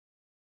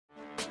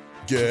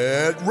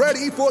Get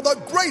ready for the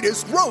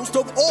greatest roast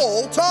of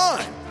all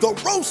time, the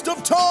Roast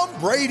of Tom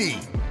Brady,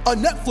 a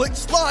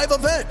Netflix live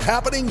event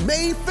happening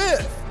May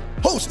 5th.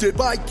 Hosted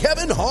by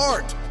Kevin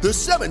Hart, the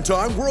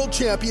 7-time world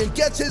champion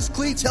gets his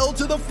cleats held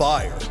to the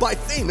fire by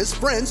famous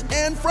friends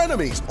and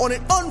frenemies on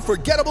an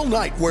unforgettable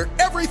night where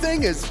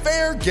everything is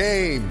fair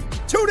game.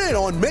 Tune in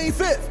on May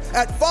 5th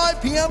at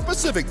 5 p.m.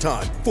 Pacific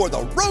time for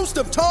the Roast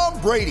of Tom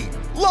Brady,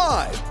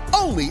 live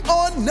only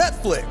on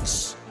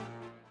Netflix.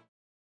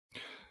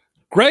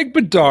 Greg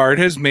Bedard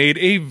has made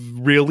a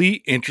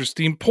really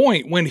interesting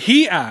point when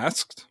he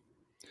asked,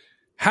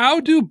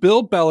 how do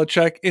Bill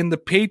Belichick and the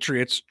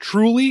Patriots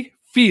truly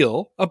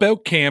feel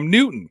about Cam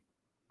Newton?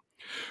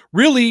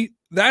 Really,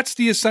 that's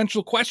the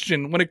essential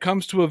question when it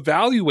comes to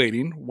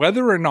evaluating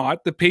whether or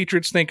not the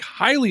Patriots think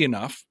highly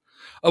enough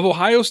of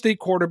Ohio State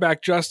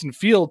quarterback Justin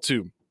Fields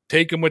to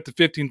take him with the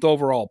 15th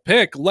overall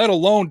pick, let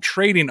alone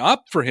trading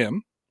up for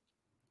him.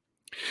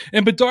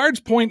 And Bedard's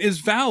point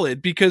is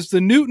valid because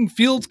the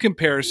Newton-Fields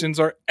comparisons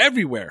are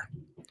everywhere.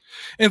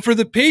 And for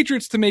the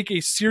Patriots to make a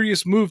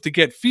serious move to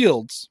get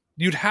Fields,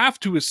 you'd have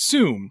to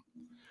assume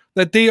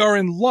that they are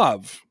in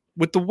love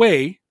with the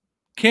way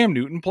Cam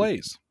Newton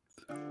plays.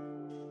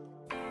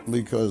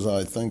 Because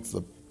I think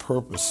the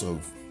purpose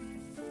of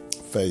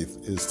faith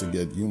is to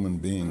get human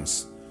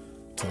beings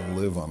to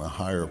live on a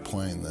higher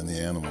plane than the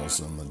animals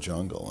in the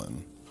jungle,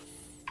 and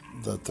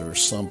that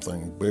there's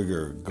something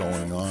bigger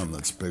going on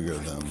that's bigger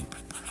than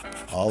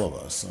all of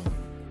us.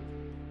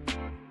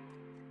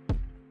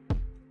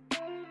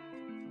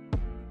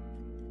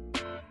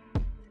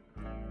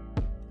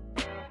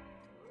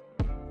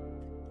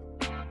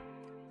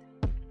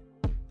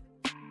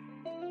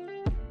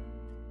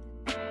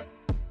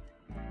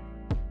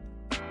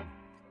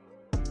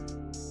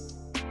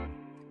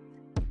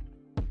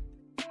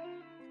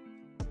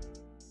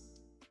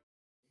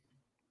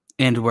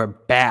 And we're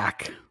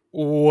back.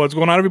 What's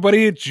going on,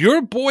 everybody? It's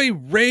your boy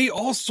Ray,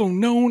 also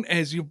known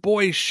as your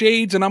boy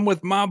Shades, and I'm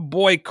with my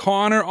boy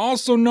Connor,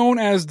 also known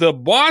as the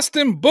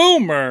Boston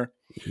Boomer.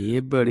 Yeah,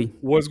 buddy.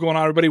 What's going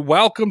on, everybody?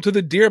 Welcome to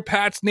the Dear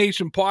Pats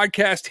Nation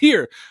podcast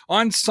here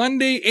on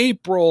Sunday,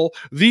 April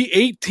the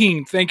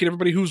 18th. Thank you to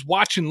everybody who's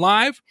watching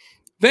live.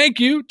 Thank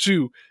you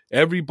to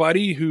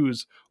everybody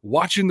who's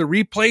watching the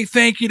replay.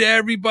 Thank you to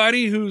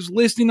everybody who's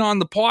listening on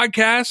the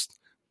podcast.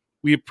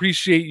 We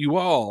appreciate you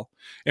all.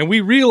 And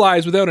we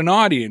realize without an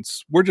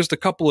audience, we're just a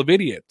couple of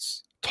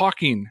idiots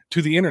talking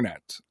to the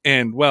internet.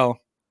 And, well,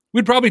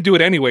 we'd probably do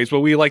it anyways, but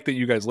we like that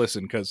you guys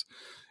listen because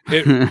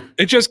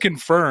it just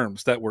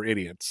confirms that we're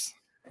idiots.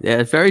 Yeah,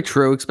 it's very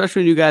true,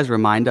 especially when you guys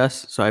remind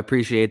us. So I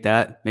appreciate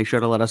that. Make sure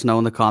to let us know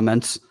in the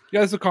comments.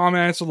 Yeah, the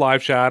comments, the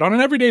live chat on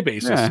an everyday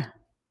basis. Yeah.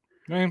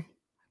 Man.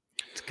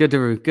 It's good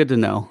to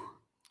know.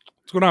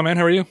 What's going on, man?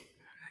 How are you?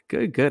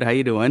 Good. How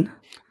you doing?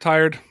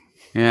 Tired.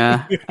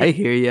 Yeah, I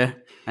hear you.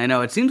 I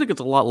know. It seems like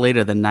it's a lot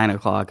later than 9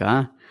 o'clock,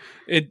 huh?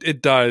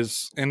 It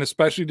does. And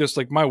especially just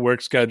like my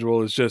work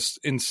schedule is just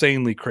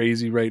insanely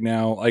crazy right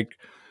now. Like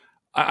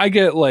I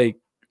get like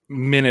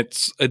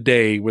minutes a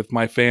day with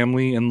my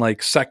family and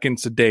like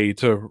seconds a day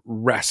to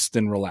rest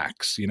and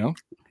relax, you know?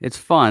 It's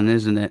fun,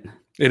 isn't it?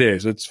 It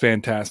is. It's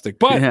fantastic.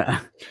 But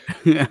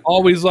yeah.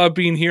 Always love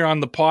being here on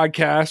the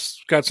podcast.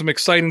 Got some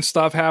exciting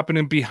stuff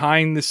happening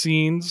behind the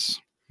scenes.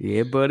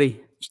 Yeah,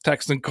 buddy. Just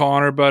texting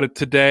Connor about it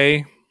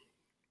today.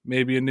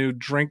 Maybe a new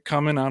drink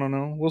coming. I don't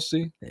know. We'll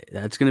see.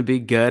 That's going to be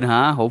good,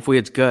 huh? Hopefully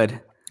it's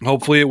good.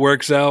 Hopefully it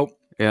works out.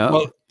 Yeah.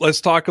 Well,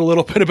 let's talk a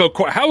little bit about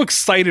how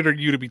excited are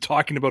you to be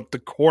talking about the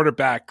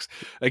quarterbacks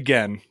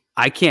again?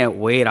 I can't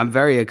wait. I'm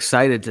very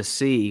excited to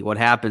see what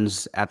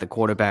happens at the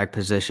quarterback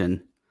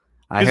position.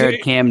 I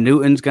heard Cam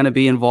Newton's going to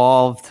be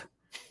involved.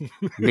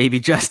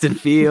 Maybe Justin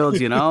Fields,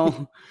 you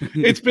know?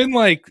 It's been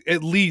like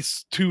at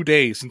least 2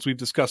 days since we've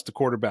discussed the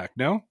quarterback,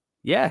 no?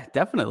 Yeah,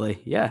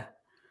 definitely. Yeah.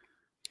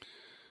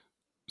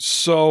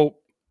 So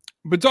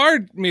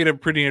Bedard made a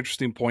pretty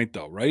interesting point,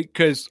 though, right?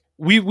 Because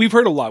we've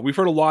heard a lot. We've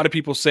heard a lot of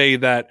people say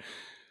that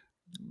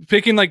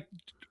picking like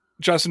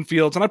Justin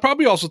Fields, and I'd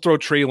probably also throw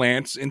Trey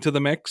Lance into the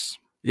mix.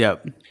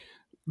 Yep.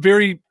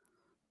 Very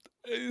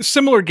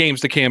similar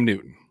games to Cam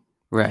Newton.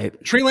 Right.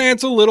 Trey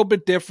Lance a little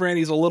bit different.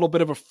 He's a little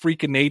bit of a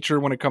freak of nature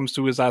when it comes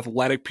to his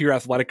pure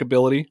athletic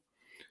ability.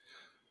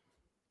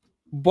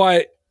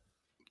 But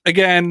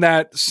again,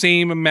 that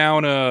same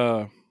amount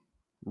of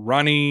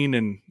running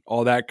and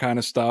all that kind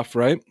of stuff,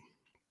 right?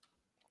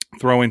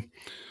 Throwing.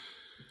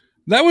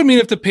 That would mean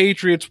if the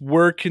Patriots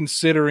were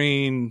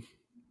considering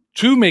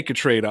to make a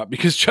trade up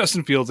because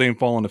Justin Fields ain't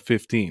falling to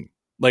 15.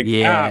 Like,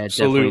 yeah,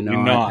 absolutely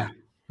not.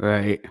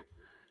 Right.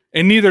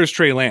 And neither is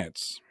Trey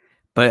Lance.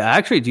 But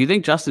actually, do you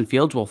think Justin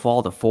Fields will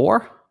fall to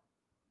 4?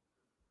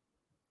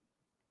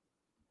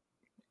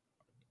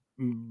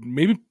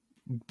 Maybe.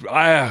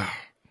 Right?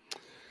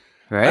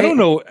 I don't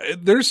know.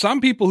 There's some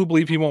people who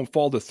believe he won't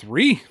fall to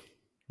 3.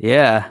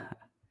 Yeah.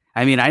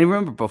 I mean, I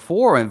remember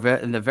before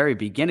in the very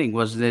beginning,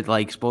 wasn't it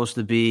like supposed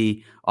to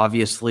be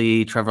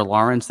obviously Trevor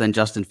Lawrence, then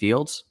Justin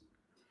Fields?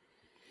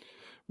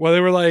 Well, they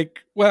were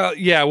like,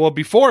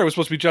 before it was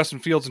supposed to be Justin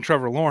Fields and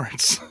Trevor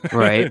Lawrence.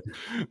 Right.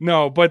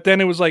 No, but then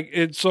it was like,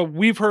 so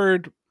we've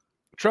heard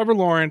Trevor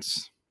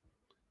Lawrence,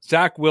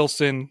 Zach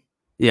Wilson.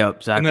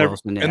 Yep, Zach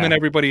Wilson. And then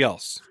everybody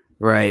else.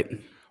 Right.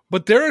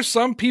 But there are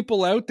some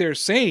people out there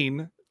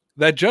saying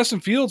that Justin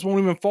Fields won't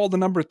even fall to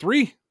number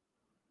 3.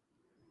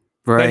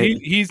 Right.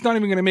 He's not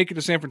even going to make it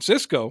to San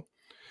Francisco.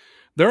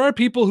 There are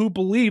people who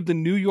believe the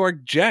New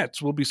York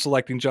Jets will be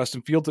selecting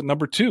Justin Fields at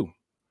number 2.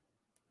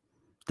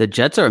 The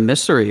Jets are a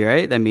mystery,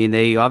 right? I mean,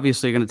 they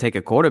obviously are going to take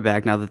a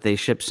quarterback now that they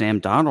shipped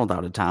Sam Darnold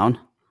out of town.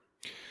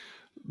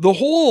 The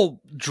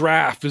whole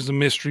draft is a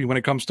mystery when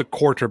it comes to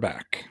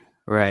quarterback.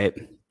 Right.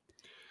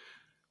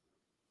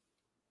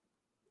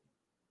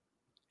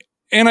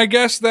 And I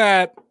guess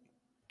that,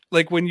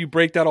 like, when you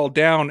break that all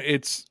down,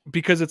 it's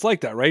because it's like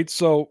that, right?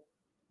 So,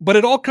 but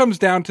it all comes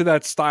down to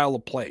that style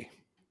of play,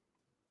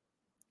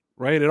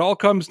 right? It all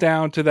comes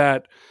down to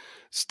that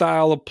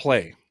style of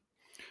play,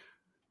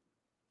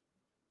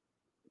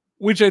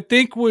 which I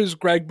think was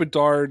Greg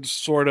Bedard's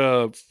sort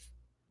of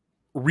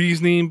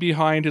reasoning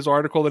behind his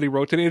article that he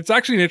wrote today. It's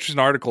actually an interesting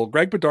article.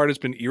 Greg Bedard has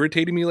been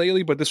irritating me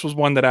lately, but this was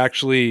one that I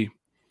actually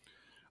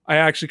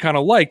kind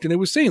of liked. And it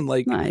was saying,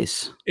 like,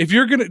 nice. If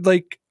you're going to,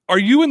 like, are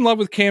you in love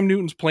with Cam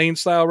Newton's playing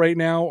style right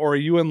now, or are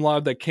you in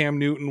love that Cam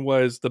Newton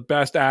was the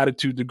best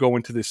attitude to go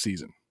into this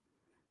season?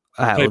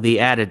 For me, the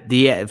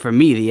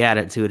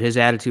attitude, his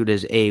attitude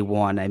is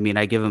A1. I mean,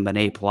 I give him an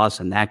A+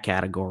 in that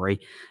category.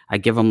 I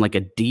give him like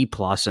a D+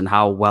 in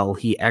how well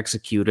he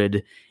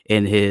executed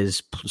in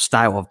his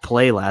style of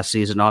play last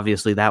season.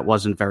 Obviously, that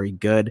wasn't very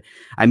good.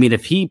 I mean,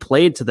 if he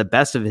played to the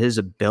best of his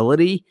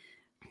ability,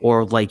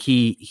 or like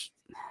he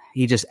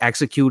just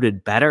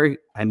executed better.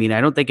 I mean, I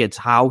don't think it's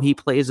how he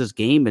plays his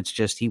game. It's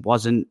just he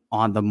wasn't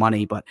on the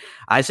money. But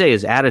I say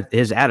his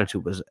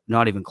attitude was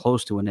not even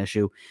close to an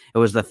issue. It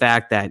was the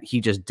fact that he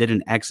just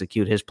didn't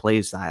execute his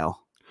play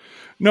style.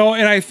 No,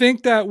 and I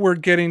think that we're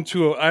getting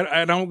to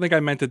I don't think I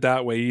meant it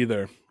that way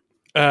either.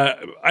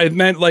 I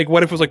meant, like,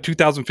 what if it was like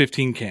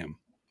 2015 Cam,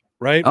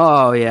 right?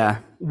 Oh, yeah.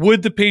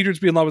 Would the Patriots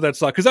be in love with that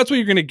style? Because that's what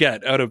you're going to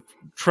get out of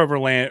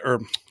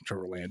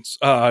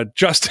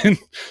Justin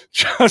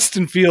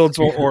Fields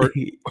or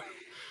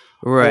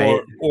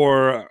right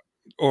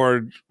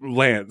or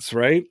Lance,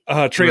 right?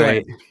 Trey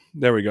right. Lance.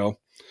 There we go.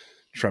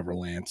 Trevor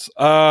Lance.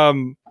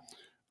 And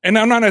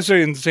I'm not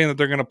necessarily saying that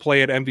they're going to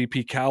play at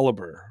MVP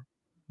caliber,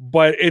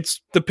 but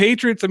it's the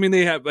Patriots. I mean,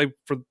 they have, like,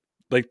 for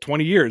like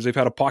 20 years, they've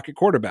had a pocket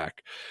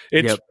quarterback.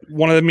 It's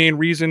one of the main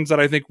reasons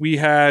that I think we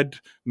had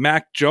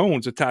Mac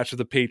Jones attached to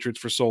the Patriots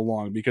for so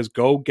long, because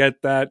go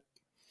get that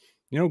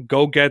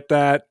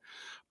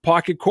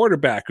pocket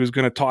quarterback who's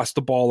going to toss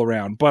the ball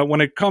around. But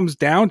when it comes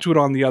down to it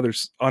on the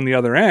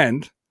other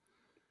end,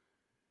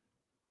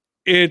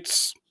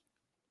 it's,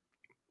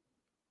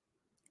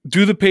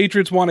 do the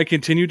Patriots want to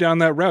continue down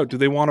that route? Do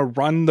they want to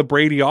run the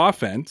Brady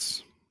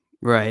offense?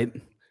 Right.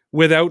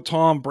 Without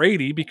Tom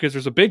Brady, because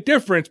there's a big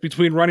difference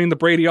between running the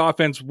Brady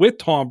offense with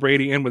Tom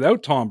Brady and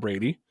without Tom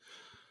Brady.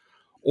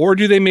 Or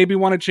do they maybe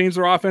want to change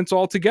their offense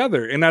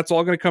altogether? And that's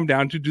all going to come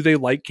down to, do they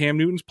like Cam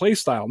Newton's play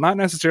style? Not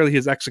necessarily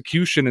his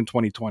execution in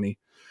 2020.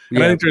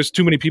 And I think there's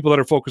too many people that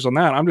are focused on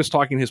that. I'm just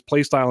talking his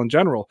play style in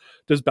general.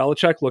 Does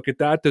Belichick look at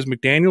that? Does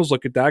McDaniels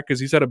look at that? Because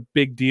he's had a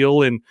big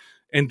deal in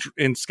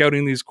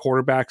scouting these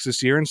quarterbacks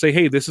this year and say,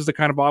 hey, this is the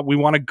kind of we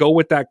want to go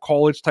with that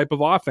college type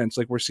of offense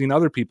like we're seeing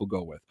other people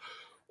go with.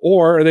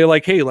 Or are they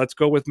like, hey, let's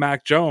go with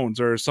Mac Jones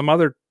or some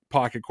other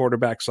pocket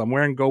quarterback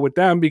somewhere and go with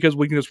them because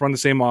we can just run the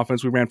same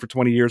offense we ran for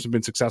 20 years and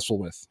been successful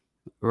with?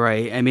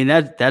 Right. I mean,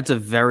 that's a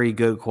very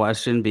good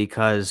question,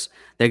 because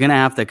they're going to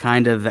have to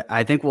kind of,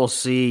 I think we'll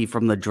see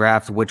from the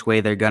draft which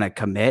way they're going to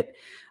commit.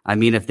 I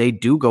mean, if they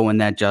do go in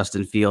that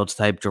Justin Fields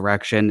type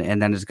direction,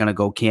 and then it's going to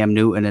go Cam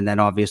Newton, and then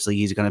obviously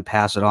he's going to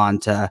pass it on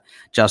to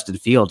Justin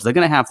Fields, they're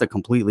going to have to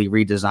completely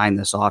redesign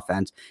this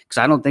offense, because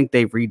I don't think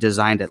they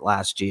redesigned it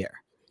last year.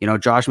 You know,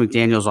 Josh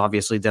McDaniels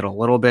obviously did a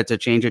little bit to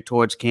change it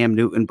towards Cam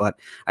Newton, but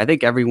I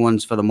think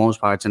everyone's, for the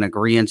most part, in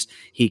agreement.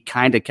 He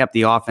kind of kept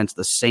the offense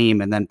the same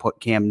and then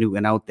put Cam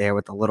Newton out there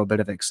with a little bit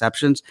of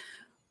exceptions.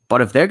 But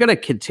if they're going to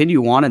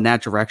continue on in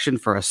that direction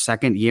for a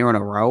second year in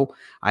a row,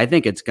 I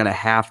think it's going to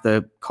have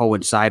to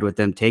coincide with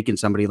them taking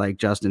somebody like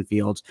Justin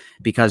Fields,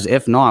 because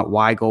if not,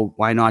 why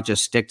not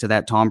just stick to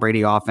that Tom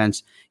Brady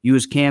offense,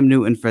 use Cam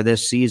Newton for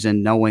this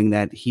season, knowing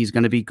that he's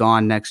going to be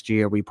gone next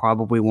year. We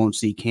probably won't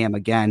see Cam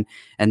again,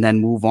 and then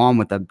move on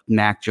with the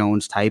Mac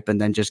Jones type, and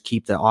then just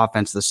keep the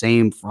offense the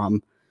same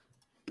from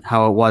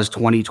how it was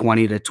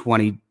 2020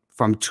 to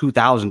from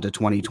 2000 to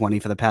 2020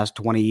 for the past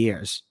 20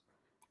 years.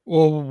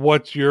 Well,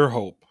 what's your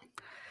hope?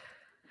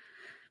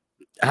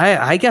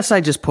 I guess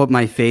I just put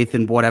my faith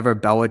in whatever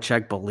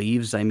Belichick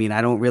believes. I mean,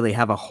 I don't really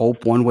have a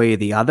hope one way or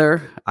the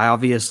other. I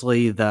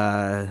obviously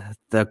the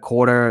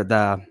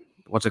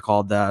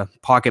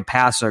pocket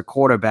passer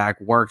quarterback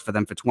worked for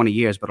them for 20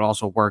 years, but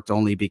also worked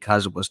only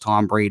because it was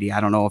Tom Brady. I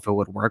don't know if it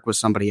would work with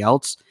somebody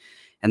else.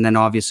 And then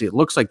obviously it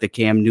looks like the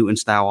Cam Newton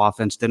style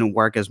offense didn't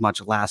work as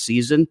much last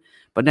season.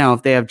 But now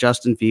if they have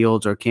Justin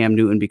Fields or Cam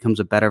Newton becomes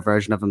a better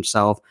version of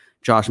himself,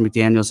 Josh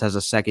McDaniels has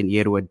a second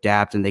year to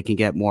adapt and they can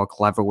get more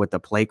clever with the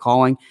play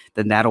calling,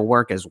 then that'll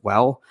work as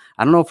well.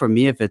 I don't know for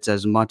me if it's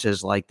as much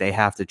as like they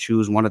have to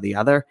choose one or the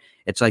other.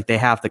 It's like they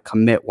have to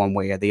commit one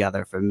way or the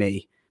other for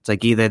me. It's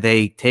like either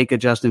they take a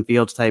Justin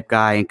Fields type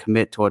guy and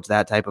commit towards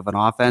that type of an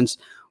offense,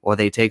 or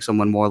they take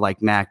someone more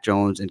like Mac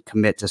Jones and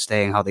commit to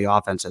staying how the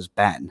offense has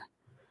been.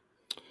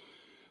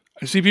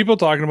 I see people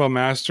talking about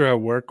Master at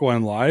Work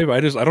going live. I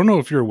don't know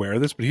if you're aware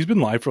of this, but he's been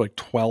live for like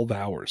 12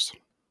 hours.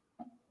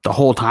 The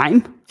whole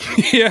time?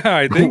 Yeah,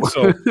 I think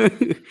so.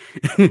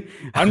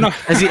 I'm not.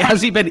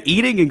 Has he been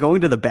eating and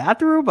going to the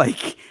bathroom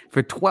like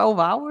for 12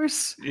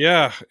 hours?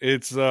 Yeah,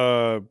 it's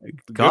God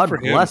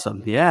bless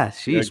him. Yeah,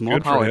 she's more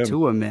power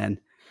to him, man.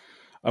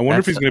 I wonder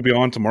if he's going to be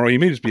on tomorrow. He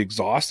may just be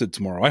exhausted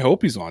tomorrow. I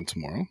hope he's on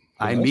tomorrow.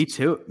 Me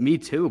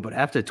too. But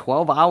after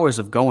 12 hours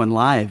of going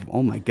live,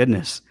 oh my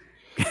goodness,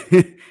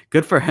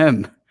 good for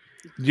him.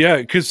 Yeah,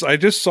 because I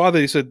just saw that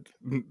he said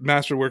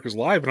Master Work is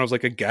live, and I was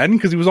like, again?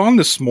 Because he was on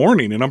this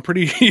morning, and I'm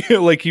pretty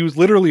like he was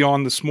literally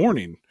on this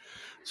morning.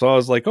 So I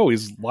was like, oh,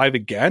 he's live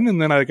again?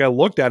 And then I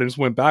looked at it and just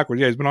went backwards.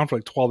 Yeah, he's been on for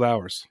like 12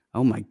 hours.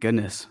 Oh my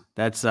goodness.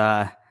 That's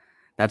a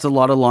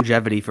lot of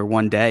longevity for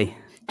one day.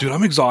 Dude,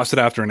 I'm exhausted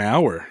after an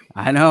hour.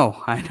 I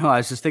know. I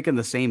was just thinking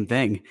the same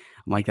thing.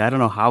 I'm like, I don't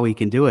know how he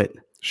can do it.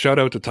 Shout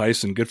out to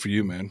Tyson. Good for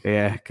you, man.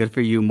 Yeah, good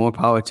for you. More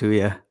power to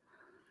you.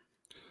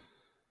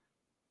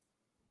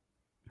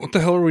 What the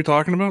hell are we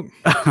talking about?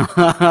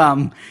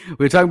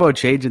 We're talking about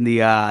changing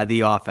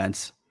the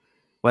offense,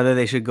 whether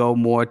they should go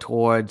more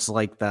towards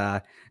like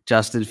the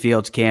Justin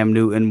Fields, Cam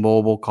Newton,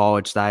 mobile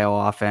college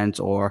style offense,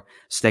 or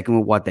sticking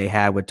with what they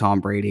had with Tom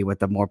Brady with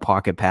the more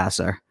pocket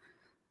passer.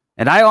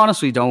 And I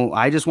honestly don't.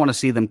 I just want to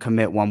see them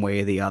commit one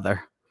way or the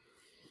other.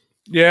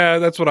 Yeah,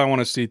 that's what I want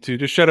to see too.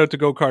 Just shout out to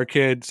Go Kart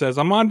Kid. Says,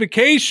 I'm on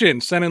vacation.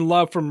 Sending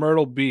love from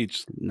Myrtle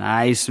Beach.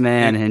 Nice,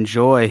 man.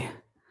 Enjoy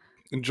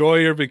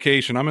your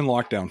vacation. I'm in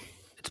lockdown.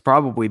 It's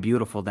probably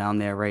beautiful down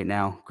there right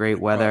now. Great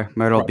weather.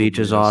 Myrtle Beach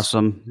is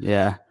awesome.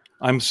 Yeah.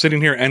 I'm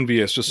sitting here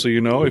envious, just so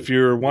you know. If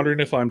you're wondering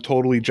if I'm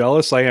totally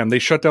jealous, I am. They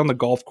shut down the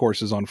golf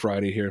courses on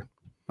Friday here.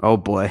 Oh,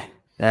 boy.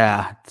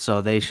 Yeah.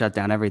 So they shut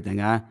down everything,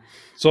 huh?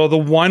 So the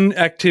one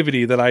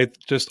activity that I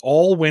just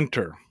all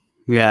winter,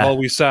 while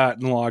we sat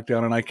in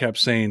lockdown, and I kept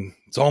saying,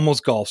 it's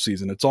almost golf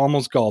season. It's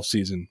almost golf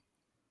season.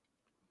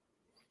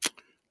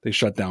 They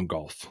shut down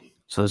golf.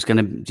 So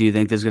do you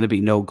think there's going to be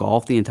no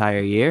golf the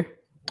entire year?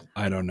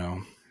 I don't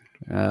know.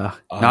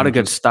 Not a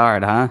good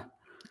start, huh?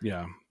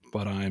 Yeah,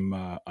 but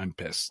I'm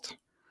pissed.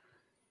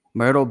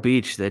 Myrtle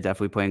Beach, they're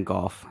definitely playing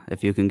golf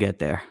if you can get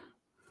there.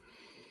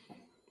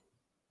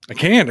 I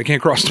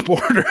can't cross the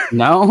border.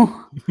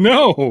 No?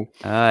 No.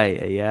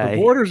 The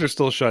borders are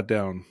still shut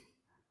down.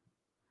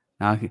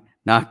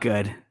 Not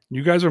good.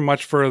 You guys are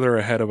much further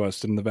ahead of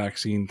us in the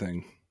vaccine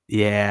thing.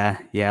 Yeah.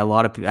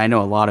 I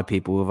know a lot of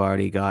people who've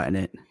already gotten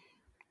it.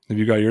 Have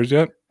you got yours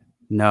yet?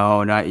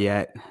 No, not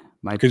yet.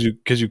 Because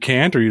you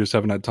can't, or you just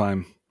haven't had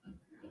time?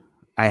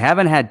 I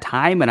haven't had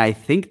time, and I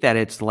think that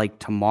it's like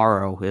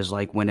tomorrow is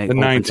like when it the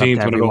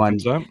 19th when it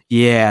opens up.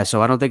 Yeah,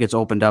 so I don't think it's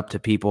opened up to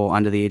people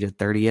under the age of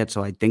 30 yet.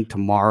 So I think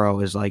tomorrow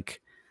is like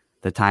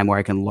the time where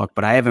I can look,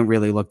 but I haven't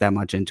really looked that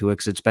much into it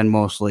because it's been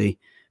mostly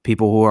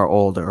people who are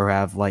older or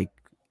have like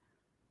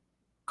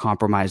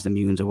compromised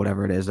immunes or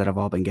whatever it is that have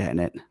all been getting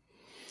it.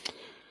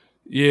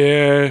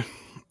 Yeah,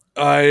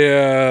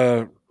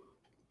 I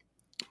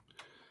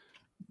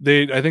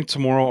think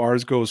tomorrow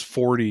ours goes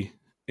 40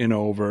 and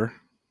over.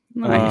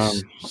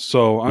 Nice.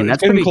 So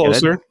it's getting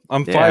closer. Good.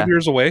 I'm 5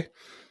 years away.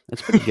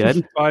 That's pretty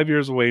good. 5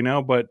 years away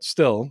now, but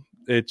still,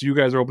 it's you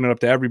guys are opening up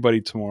to everybody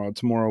tomorrow.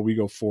 Tomorrow we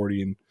go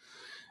 40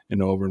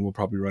 and over, and we'll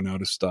probably run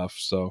out of stuff.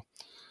 So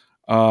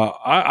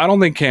I don't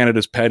think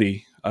Canada's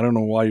petty. I don't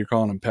know why you're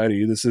calling them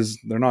petty.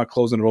 They're not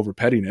closing it over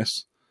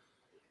pettiness.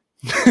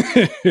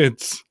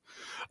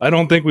 I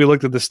don't think we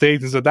looked at the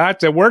States and said,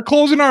 that's it. We're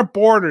closing our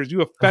borders.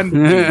 You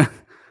offended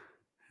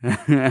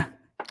me.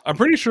 I'm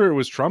pretty sure it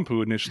was Trump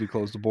who initially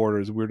closed the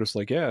borders. We're just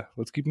like, yeah,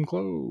 let's keep them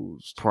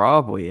closed.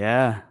 Probably,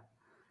 yeah.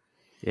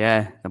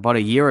 Yeah, about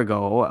a year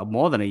ago,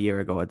 more than a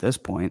year ago at this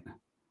point.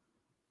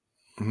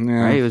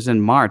 Yeah. Right? It was in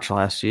March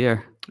last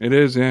year. It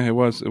is, yeah, it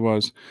was.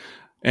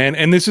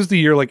 And this is the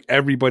year like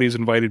everybody's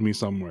invited me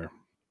somewhere.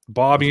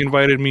 Bobby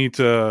invited me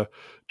to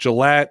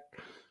Gillette.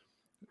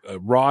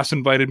 Ross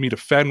invited me to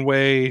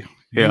Fenway.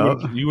 Yeah.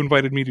 You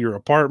invited me to your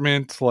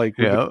apartment. Like,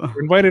 we're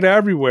invited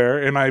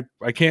everywhere, and I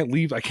can't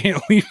leave. I can't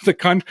leave the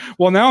country.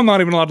 Well, now I'm not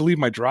even allowed to leave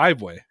my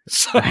driveway.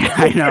 So.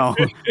 I know.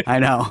 I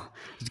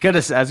was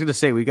gonna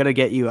say we gotta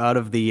get you out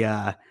of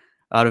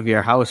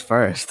your house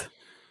first.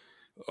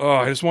 Oh,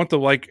 I just want the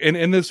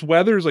and this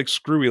weather is like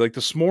screwy. Like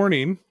this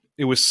morning,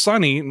 it was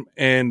sunny,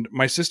 and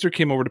my sister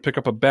came over to pick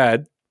up a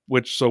bed,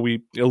 so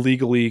we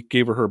illegally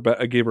gave her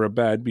a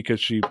bed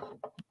because she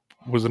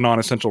was a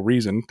non-essential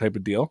reason type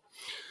of deal.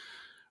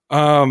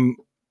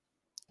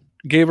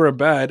 Gave her a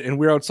bed, and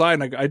we were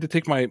outside, and I had to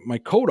take my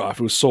coat off.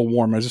 It was so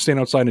warm. I was just staying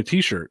outside in a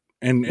t-shirt,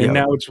 and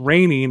now it's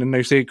raining, and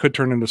they say it could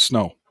turn into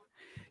snow.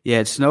 Yeah,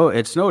 it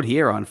snowed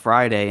here on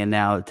Friday, and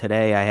now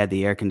today I had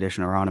the air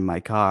conditioner on in my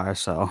car,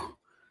 so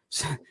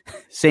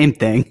same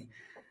thing.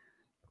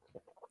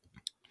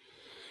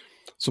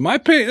 So my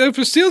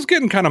Facile's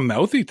getting kind of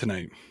mouthy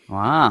tonight.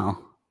 Wow.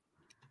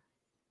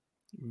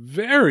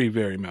 Very,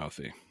 very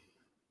mouthy.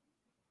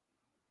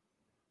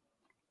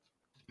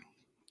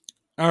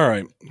 All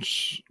right.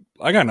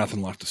 I got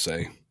nothing left to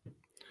say.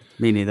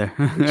 Me neither.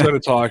 Instead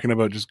of talking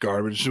about just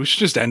garbage, we should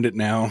just end it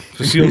now.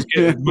 Facile's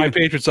my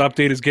Patriots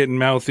update is getting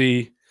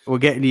mouthy. We're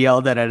getting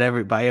yelled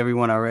at by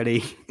everyone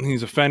already.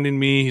 He's offending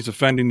me. He's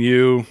offending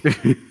you.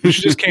 You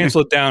should just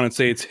cancel it down and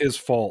say it's his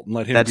fault and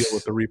let him deal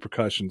with the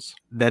repercussions.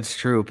 That's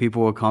true.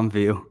 People will come for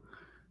you.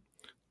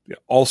 Yeah,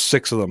 all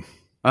 6 of them.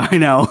 I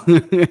know.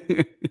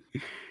 Maybe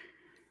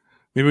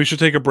we should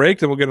take a break,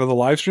 then we'll get into the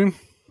live stream.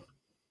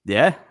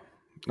 Yeah.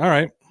 All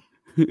right.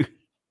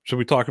 Should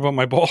we talk about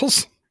my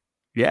balls?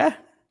 Yeah.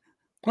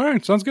 All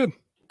right. Sounds good.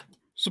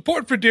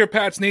 Support for Dear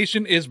Pats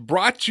Nation is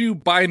brought to you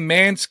by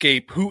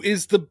Manscaped, who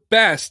is the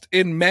best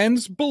in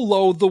men's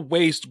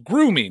below-the-waist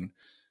grooming.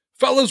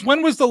 Fellas,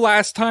 when was the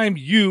last time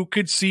you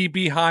could see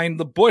behind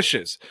the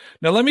bushes?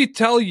 Now, let me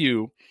tell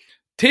you,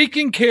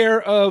 taking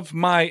care of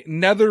my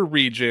nether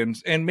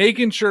regions and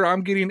making sure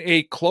I'm getting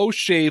a close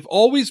shave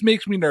always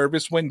makes me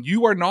nervous when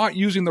you are not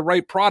using the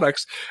right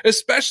products,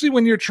 especially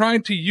when you're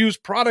trying to use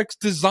products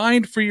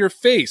designed for your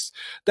face.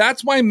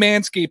 That's why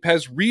Manscaped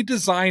has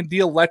redesigned the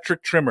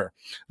electric trimmer.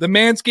 The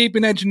Manscaped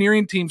and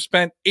engineering team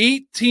spent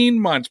 18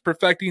 months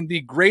perfecting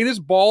the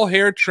greatest ball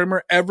hair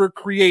trimmer ever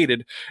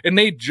created, and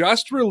they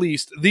just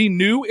released the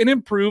new and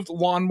improved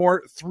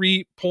Lawnmower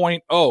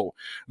 3.0.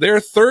 Their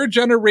 3rd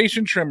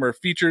generation trimmer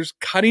features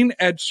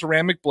cutting-edge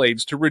ceramic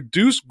blades to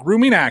reduce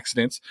grooming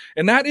accidents,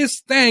 and that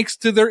is thanks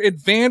to their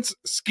advanced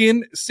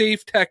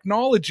skin-safe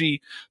technology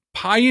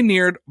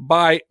pioneered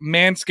by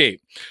Manscaped.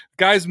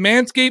 Guys,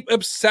 Manscaped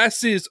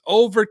obsesses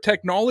over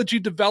technology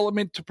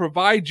development to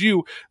provide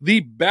you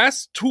the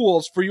best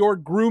tools for your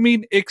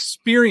grooming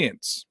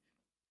experience.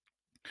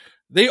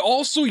 They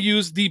also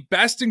use the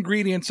best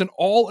ingredients in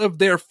all of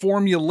their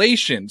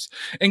formulations.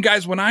 And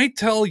guys, when I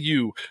tell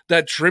you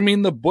that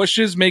trimming the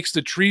bushes makes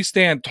the tree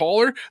stand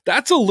taller,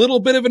 that's a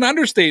little bit of an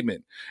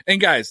understatement. And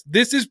guys,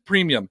 this is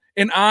premium,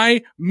 and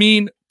I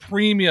mean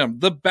premium.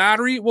 The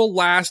battery will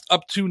last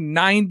up to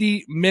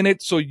 90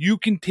 minutes, so you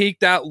can take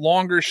that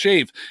longer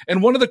shave.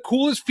 And one of the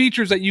coolest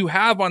features that you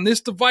have on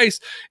this device,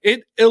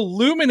 it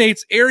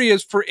illuminates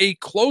areas for a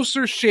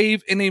closer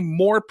shave and a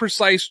more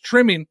precise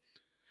trimming.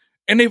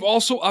 And they've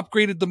also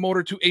upgraded the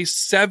motor to a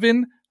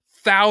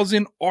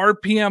 7,000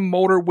 RPM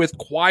motor with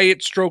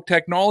quiet stroke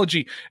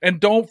technology. And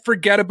don't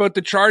forget about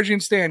the charging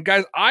stand.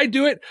 Guys, I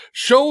do it.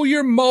 Show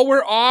your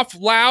mower off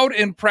loud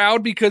and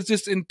proud, because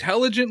this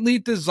intelligently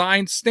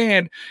designed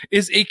stand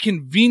is a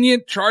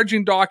convenient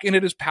charging dock, and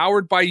it is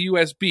powered by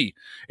USB.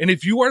 And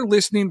if you are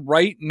listening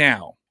right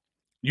now,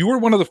 you were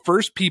one of the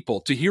first people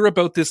to hear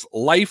about this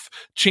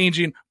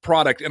life-changing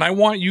product, and I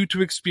want you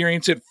to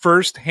experience it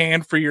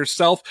firsthand for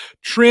yourself.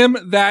 Trim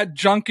that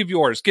junk of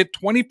yours. Get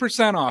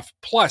 20% off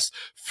plus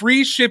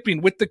free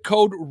shipping with the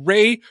code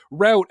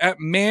RAYROUTE at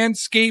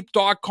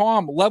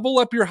manscaped.com. Level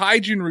up your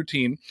hygiene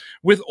routine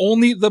with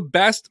only the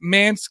best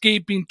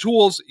manscaping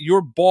tools.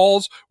 Your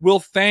balls will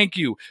thank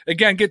you.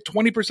 Again, get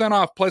 20%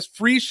 off plus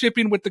free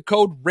shipping with the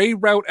code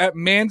RAYROUTE at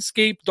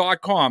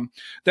manscaped.com.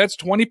 That's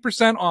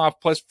 20% off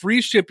plus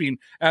free shipping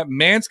at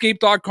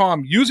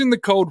manscaped.com using the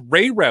code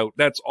RAYROUTE.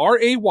 That's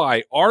RAYRAUTH.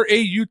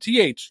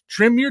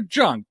 Trim your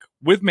junk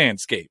with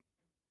Manscaped.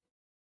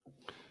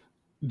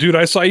 Dude,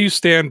 I saw you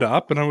stand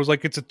up, and I was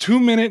like, it's a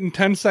 2-minute and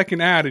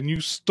 10-second ad, and you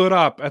stood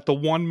up at the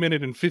 1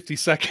 minute and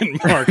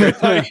 50-second mark. I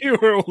thought you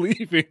were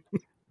leaving.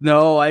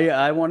 No,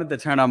 I wanted to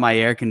turn on my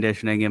air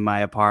conditioning in my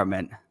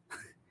apartment.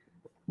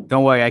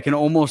 Don't worry, I can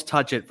almost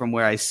touch it from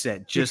where I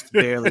sit. Just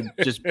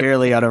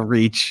barely out of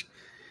reach.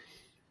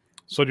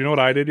 So do you know what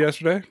I did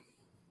yesterday?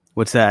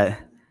 What's that?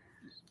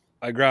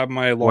 I grabbed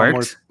my lawnmower.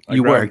 Worked?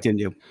 You worked, didn't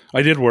you?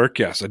 I did work,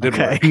 yes. I did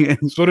work.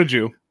 So did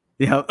you.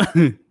 Yep.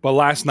 But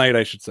last night,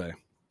 I should say,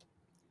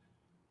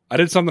 I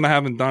did something I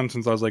haven't done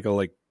since I was like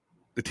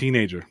a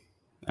teenager.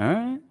 All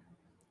right.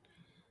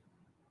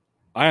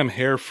 I am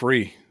hair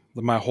free.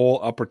 My whole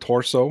upper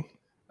torso.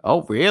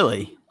 Oh,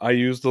 really? I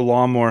used the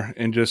lawnmower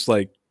and just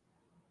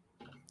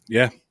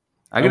yeah.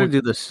 I gotta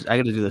do this. I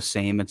gotta do the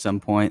same at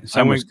some point.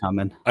 Summer's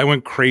coming. I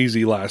went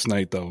crazy last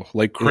night though,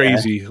 like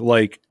crazy,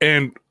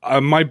 and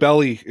my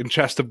belly and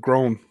chest have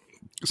grown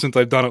since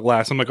I've done it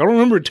last. I'm like, I don't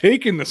remember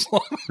taking this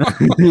long.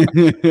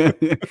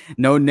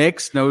 No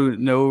nicks,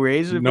 no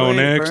razor, no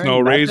nicks, burn,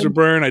 no nothing? Razor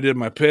burn. I did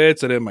my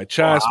pits, I did my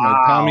chest,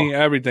 my tummy,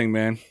 everything,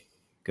 man.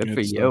 Good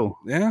for you.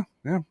 Yeah.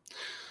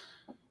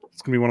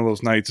 It's gonna be one of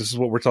those nights. This is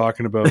what we're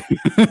talking about.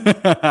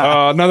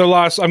 Another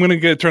loss. I'm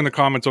gonna turn the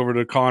comments over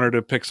to Connor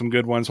to pick some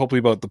good ones, hopefully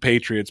about the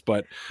Patriots.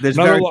 But there's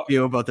very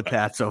few about the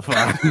Pats so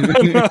far.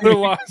 Another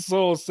lost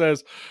soul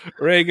says,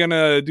 "Ray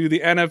gonna do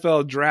the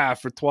NFL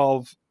draft for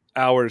 12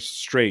 hours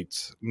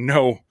straight?"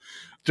 No,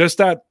 just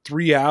that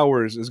 3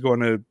 hours is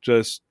going to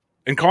just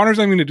And Connor's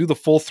not going to do the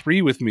full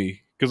 3 with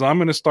me because I'm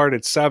going to start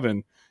at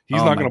 7.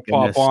 He's not going to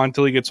pop on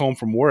until he gets home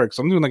from work.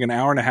 So I'm doing like an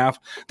hour and a half.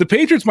 The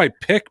Patriots might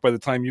pick by the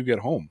time you get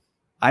home.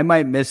 I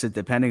might miss it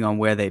depending on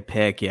where they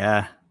pick.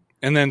 Yeah.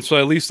 And then, so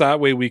at least that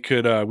way we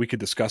could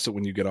discuss it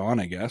when you get on,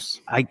 I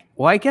guess.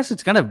 I guess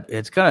it's gonna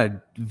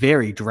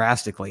vary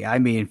drastically. I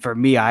mean, for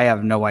me, I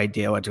have no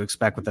idea what to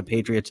expect with the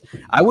Patriots.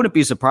 I wouldn't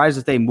be surprised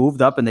if they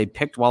moved up and they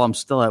picked while I'm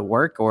still at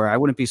work, or I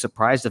wouldn't be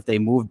surprised if they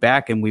moved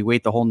back and we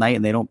wait the whole night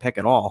and they don't pick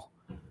at all.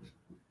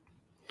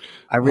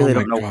 I really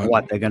don't know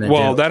what they're gonna do.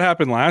 Well, that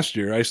happened last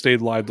year. I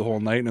stayed live the whole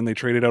night and then they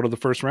traded out of the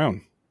first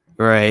round.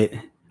 Right.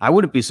 I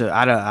wouldn't be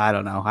I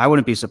don't know. I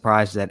wouldn't be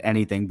surprised at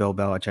anything Bill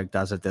Belichick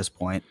does at this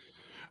point.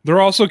 There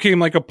also came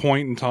like a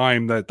point in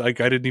time that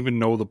like I didn't even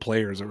know the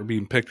players that were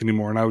being picked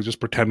anymore, and I was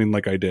just pretending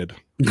like I did.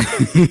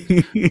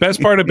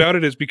 Best part about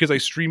it is because I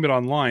stream it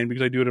online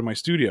because I do it in my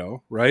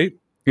studio, right?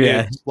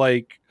 Yeah. It's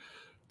like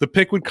the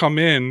pick would come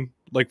in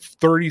like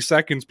 30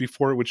 seconds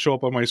before it would show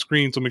up on my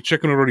screen, so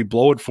McChicken would already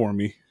blow it for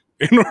me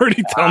and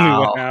already tell me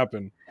what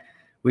happened.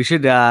 We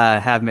should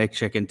have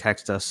McChicken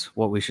text us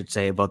what we should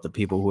say about the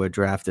people who are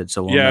drafted.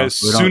 So we'll know. As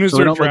soon as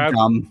they're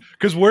drafted,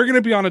 because we're going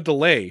to be on a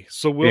delay,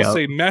 so we'll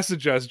say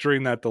message us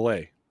during that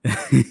delay.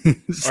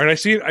 All right,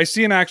 I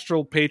see an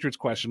actual Patriots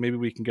question. Maybe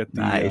we can get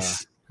the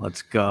nice.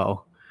 Let's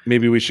go.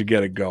 Maybe we should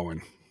get it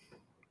going.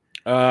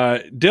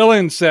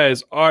 Dylan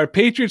says, "Are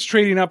Patriots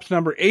trading up to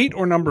number 8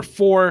 or number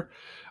 4?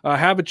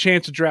 Have a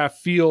chance to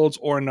draft Fields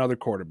or another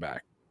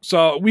quarterback?"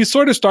 So we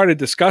sort of started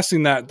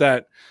discussing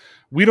that.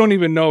 We don't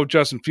even know if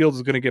Justin Fields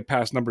is going to get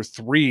past number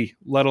 3,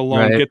 let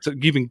alone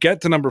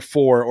get to number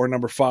 4 or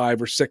number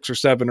 5 or 6 or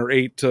 7 or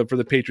 8 for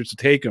the Patriots to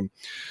take him.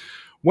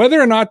 Whether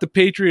or not the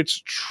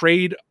Patriots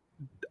trade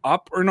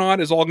up or not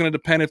is all going to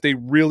depend if they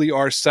really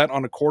are set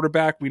on a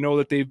quarterback. We know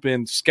that they've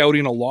been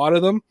scouting a lot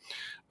of them.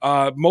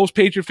 Most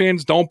Patriot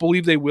fans don't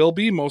believe they will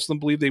be. Most of them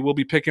believe they will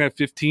be picking at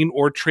 15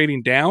 or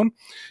trading down.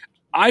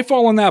 I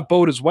fall on that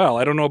boat as well.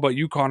 I don't know about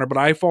you, Connor, but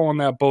I fall on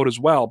that boat as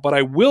well. But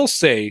I will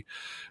say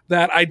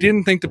that I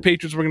didn't think the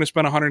Patriots were going to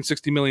spend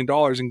 $160 million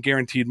in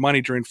guaranteed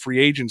money during free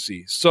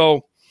agency.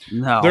 So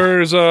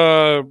there's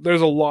a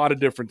lot of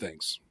different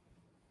things.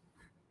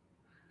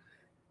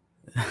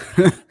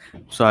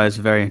 So it's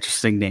a very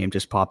interesting name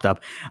just popped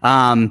up.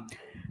 I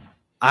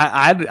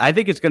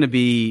think it's going to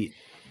be,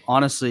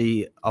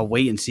 honestly, a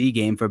wait-and-see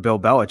game for Bill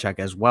Belichick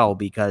as well,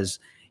 because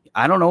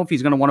I don't know if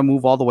he's going to want to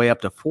move all the way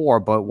up to 4,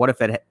 but what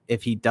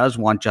if he does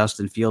want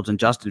Justin Fields, and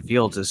Justin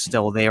Fields is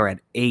still there at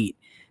 8?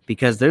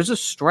 Because there's a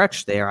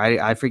stretch there.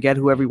 I forget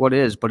who everyone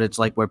is, but it's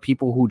like where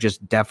people who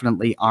just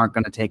definitely aren't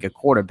going to take a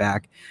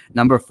quarterback.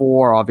 Number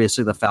 4,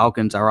 obviously the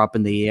Falcons are up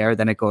in the air.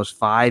 Then it goes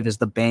 5 is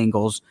the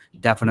Bengals.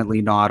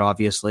 Definitely not,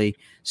 obviously.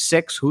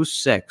 6, who's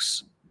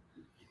 6?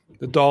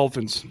 The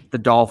Dolphins. The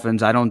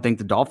Dolphins. I don't think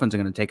the Dolphins are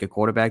going to take a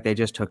quarterback. They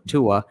just took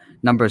Tua.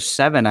 Number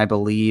 7, I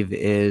believe,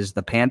 is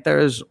the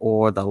Panthers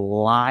or the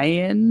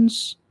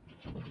Lions.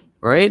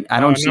 Right? I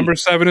don't see. Number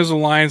 7 is the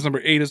Lions.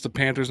 Number 8 is the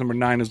Panthers. Number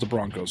 9 is the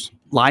Broncos.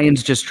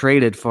 Lions just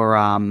traded for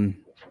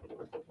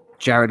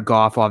Jared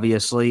Goff,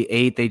 obviously.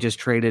 8, they just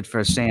traded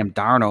for Sam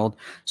Darnold.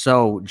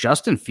 So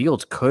Justin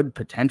Fields could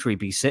potentially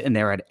be sitting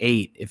there at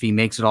 8 if he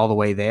makes it all the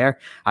way there.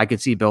 I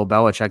could see Bill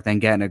Belichick then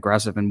getting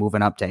aggressive and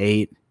moving up to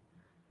 8.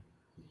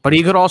 But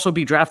he could also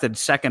be drafted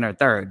 2nd or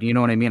 3rd. You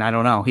know what I mean? I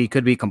don't know. He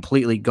could be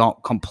completely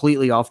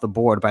off the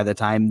board by the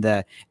time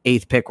the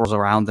 8th pick rolls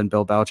around. And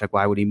Bill Belichick,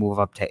 why would he move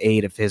up to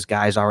 8 if his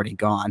guy's already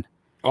gone?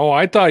 Oh,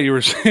 I thought you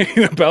were saying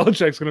that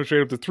Belichick's going to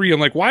trade up to 3. I'm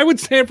like, why would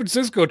San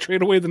Francisco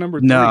trade away the number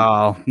 3?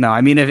 No.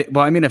 I mean,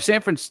 if San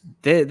Francisco,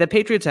 the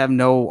Patriots have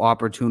no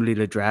opportunity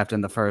to draft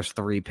in the first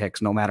 3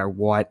 picks, no matter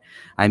what.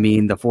 I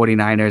mean, the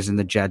 49ers and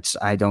the Jets,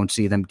 I don't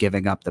see them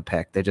giving up the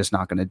pick. They're just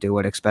not going to do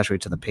it, especially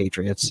to the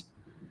Patriots.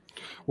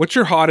 What's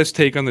your hottest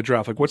take on the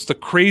draft? Like, what's the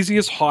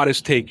craziest,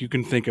 hottest take you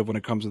can think of when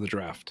it comes to the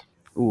draft?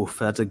 Oof,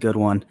 that's a good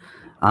one.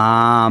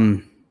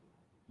 That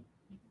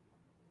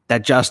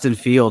Justin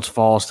Fields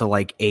falls to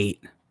like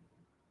 8.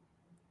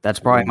 That's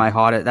probably my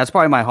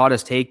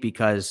hottest take,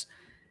 because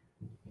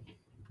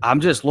I'm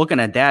just looking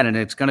at that and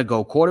it's going to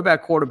go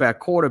quarterback,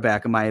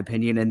 in my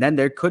opinion. And then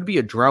there could be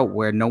a drought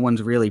where no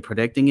one's really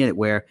predicting it,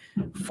 where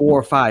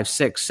 4, 5,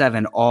 6,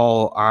 7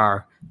 all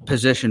are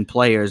position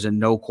players and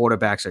no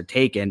quarterbacks are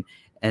taken.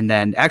 And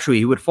then actually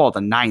he would fall to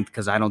 9th,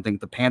 because I don't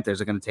think the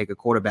Panthers are going to take a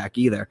quarterback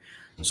either.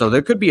 So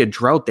there could be a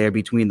drought there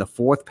between the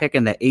 4th pick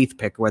and the 8th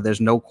pick where there's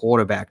no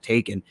quarterback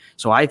taken.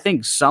 So I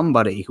think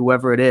somebody,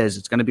 whoever it is,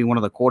 it's going to be one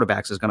of the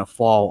quarterbacks is going to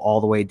fall all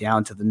the way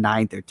down to the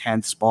 9th or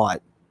 10th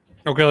spot.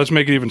 Okay, let's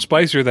make it even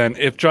spicier then.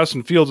 If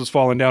Justin Fields is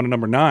falling down to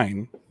number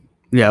 9,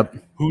 yep,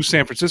 who's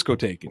San Francisco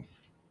taking?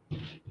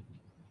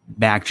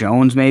 Mac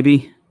Jones,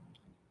 maybe.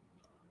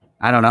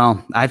 I don't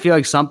know. I feel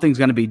like something's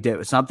going to be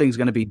different. Somebody's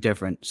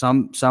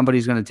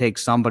going to take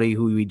somebody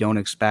who we don't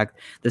expect.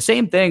 The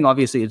same thing,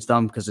 obviously, it's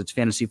dumb because it's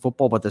fantasy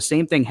football, but the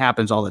same thing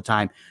happens all the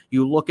time.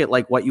 You look at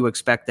like what you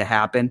expect to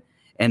happen,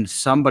 and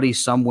somebody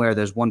somewhere,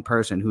 there's one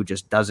person who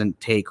just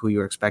doesn't take who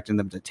you're expecting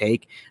them to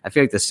take. I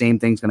feel like the same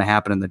thing's going to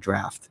happen in the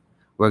draft,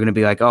 we're going to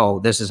be like, oh,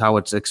 this is how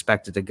it's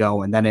expected to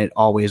go. And then it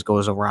always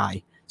goes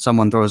awry.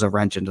 Someone throws a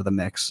wrench into the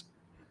mix.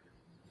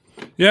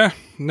 Yeah,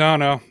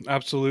 no,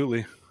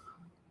 absolutely.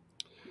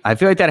 I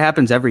feel like that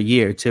happens every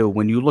year too.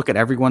 When you look at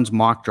everyone's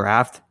mock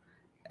draft,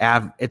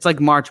 it's like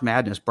March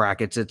Madness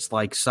brackets. It's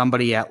like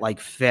somebody at like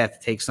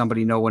 5th takes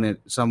somebody no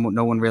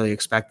one really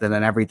expected,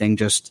 and everything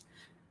just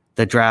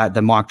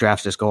the mock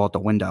drafts just go out the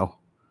window.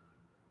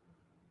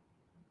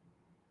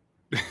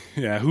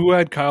 Yeah, who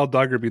had Kyle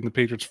Duggar being the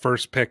Patriots'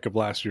 first pick of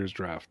last year's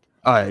draft?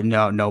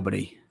 No,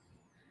 nobody.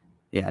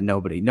 Yeah,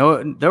 nobody.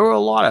 No, there were a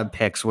lot of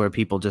picks where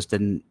people just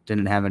didn't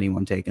have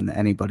anyone taking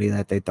anybody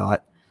that they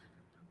thought.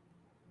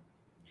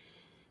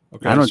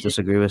 Okay, I don't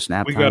disagree with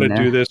Snap. We got to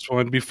do this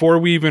one before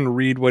we even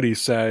read what he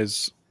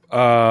says.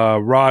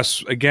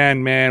 Ross,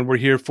 again, man, we're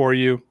here for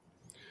you.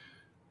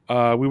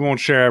 We won't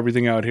share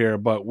everything out here,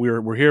 but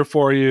we're here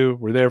for you.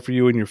 We're there for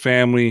you and your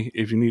family.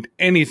 If you need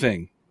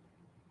anything,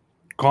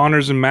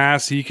 Connor's in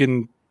Mass. He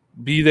can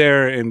be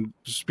there, and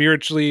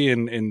spiritually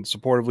and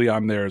supportively,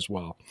 I'm there as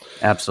well.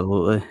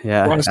 Absolutely.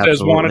 Yeah. Ron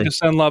says, wanted to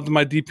send love to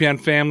my DPN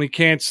family.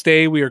 Can't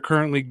stay. We are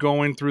currently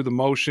going through the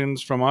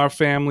motions from our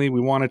family.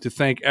 We wanted to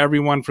thank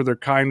everyone for their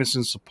kindness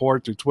and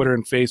support through Twitter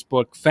and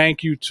Facebook.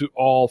 Thank you to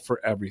all for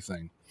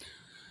everything.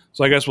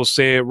 So I guess we'll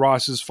say it.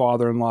 Ross's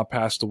father-in-law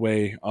passed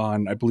away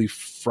on, I believe,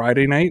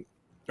 Friday night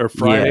or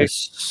Friday.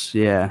 Yes.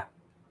 Yeah.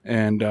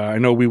 And I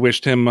know we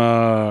wished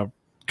him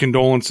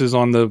condolences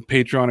on the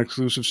Patreon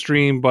exclusive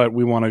stream, but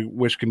we want to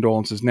wish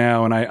condolences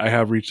now. And I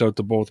have reached out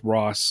to both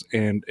Ross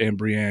and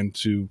Brienne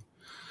to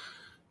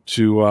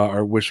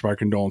wish our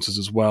condolences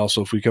as well.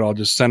 So if we could all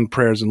just send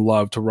prayers and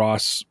love to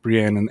Ross,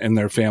 Brienne, and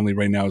their family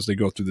right now as they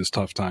go through this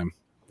tough time.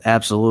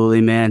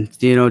 Absolutely, man.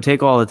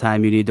 Take all the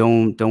time you need.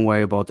 Don't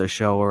worry about the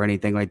show or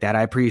anything like that.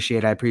 I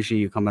appreciate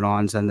you coming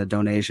on, send the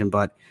donation,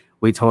 but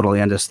we totally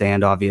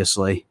understand,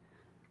 obviously.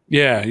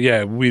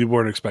 Yeah, we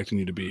weren't expecting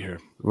you to be here.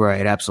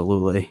 Right,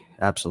 absolutely.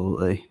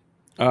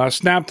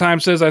 Snap Time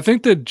says, I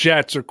think the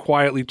Jets are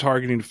quietly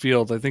targeting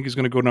Fields. I think he's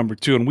going to go number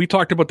 2. And we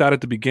talked about that at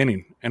the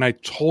beginning, and I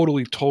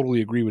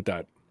totally agree with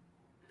that.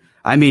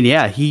 I mean,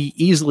 yeah, he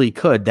easily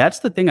could. That's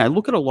the thing. I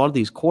look at a lot of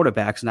these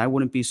quarterbacks, and I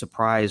wouldn't be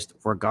surprised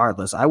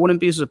regardless. I wouldn't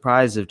be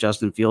surprised if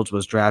Justin Fields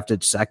was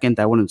drafted 2nd.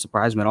 That wouldn't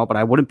surprise me at all, but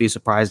I wouldn't be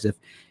surprised if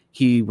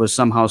he was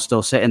somehow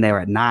still sitting there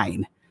at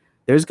 9.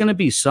 There's going to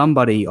be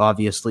somebody,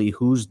 obviously,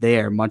 who's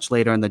there much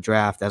later in the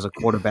draft as a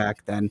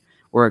quarterback than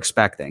we're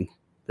expecting.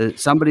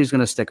 Somebody's going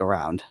to stick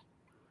around.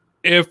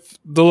 If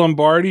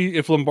Lombardi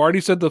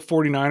said the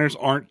 49ers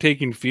aren't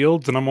taking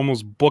Fields, then I'm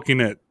almost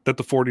booking it that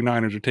the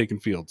 49ers are taking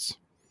Fields.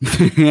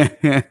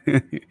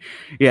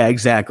 Yeah,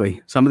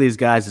 exactly. Some of these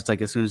guys, it's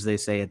like as soon as they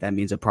say it, that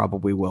means it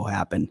probably will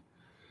happen.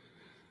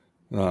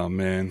 Oh,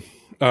 man.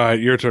 All right,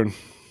 your turn.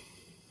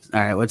 All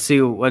right, let's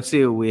see what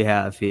we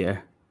have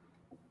here.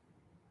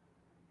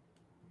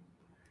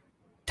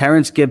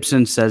 Terrence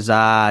Gibson says,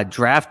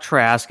 draft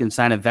Trask and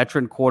sign a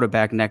veteran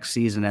quarterback next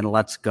season and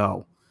let's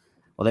go.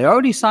 Well, they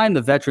already signed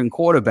the veteran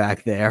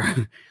quarterback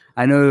there.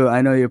 I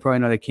know you're probably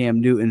not a Cam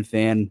Newton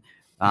fan,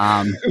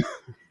 but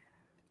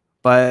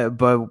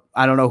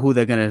I don't know who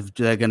they're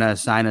gonna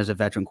sign as a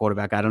veteran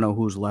quarterback. I don't know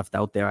who's left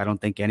out there. I don't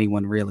think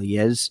anyone really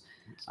is.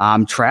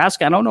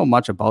 Trask, I don't know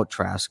much about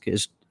Trask.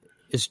 Is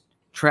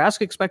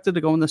Trask expected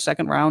to go in the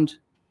 2nd round?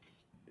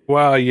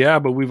 Well, yeah,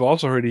 but we've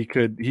also heard he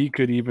could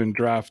even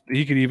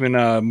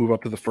move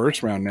up to the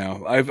 1st round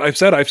now. I've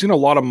seen a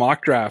lot of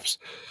mock drafts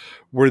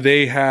where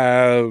they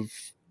have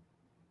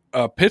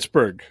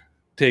Pittsburgh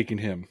taking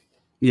him.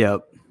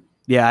 Yep.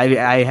 Yeah,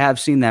 I have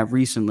seen that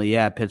recently.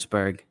 Yeah,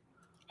 Pittsburgh.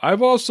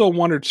 I've also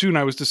wondered too, and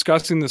I was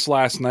discussing this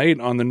last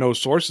night on the No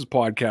Sources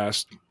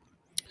podcast,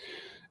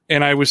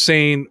 and I was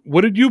saying,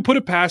 would you put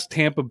it past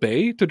Tampa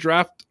Bay to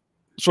draft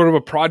sort of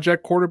a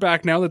project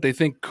quarterback now that they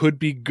think could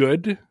be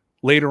good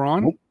later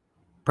on?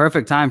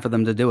 Perfect time for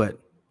them to do it.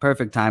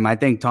 Perfect time. I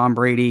think Tom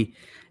Brady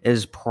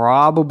is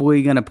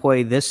probably going to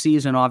play this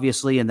season,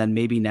 obviously, and then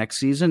maybe next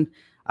season.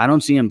 I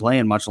don't see him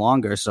playing much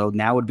longer, so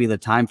now would be the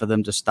time for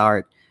them to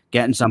start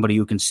getting somebody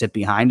who can sit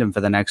behind him for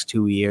the next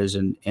 2 years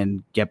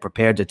and get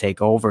prepared to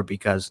take over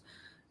because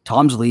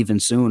Tom's leaving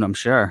soon, I'm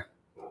sure.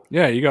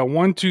 Yeah, you got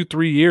 1, 2,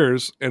 3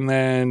 years, and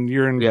then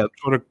you're in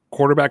sort of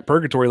quarterback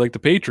purgatory like the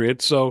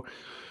Patriots. So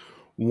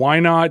why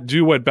not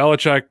do what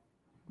Belichick,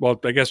 well,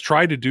 I guess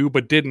tried to do,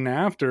 but didn't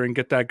after, and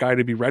get that guy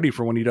to be ready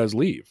for when he does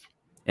leave?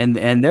 And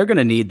they're going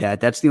to need that.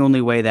 That's the only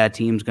way that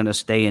team's going to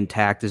stay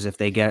intact is if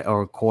they get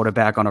a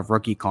quarterback on a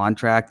rookie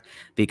contract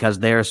because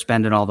they're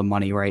spending all the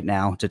money right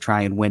now to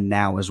try and win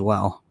now as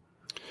well.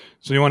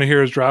 So you want to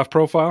hear his draft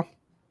profile?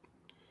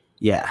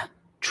 Yeah.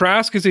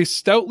 Trask is a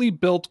stoutly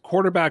built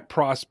quarterback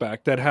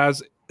prospect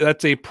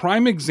that's a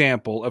prime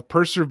example of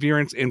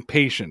perseverance and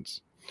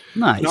patience.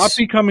 Nice. Not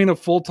becoming a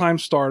full-time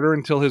starter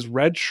until his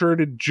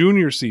red-shirted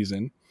junior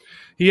season,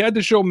 he had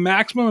to show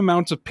maximum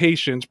amounts of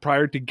patience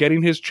prior to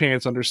getting his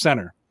chance under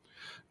center.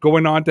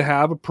 Going on to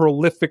have a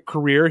prolific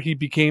career, he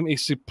became a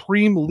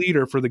supreme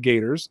leader for the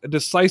Gators, a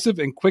decisive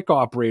and quick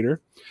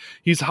operator.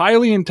 He's a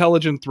highly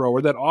intelligent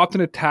thrower that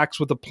often attacks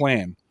with a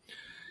plan.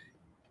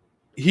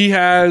 He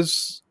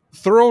has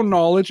thorough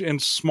knowledge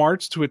and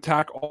smarts to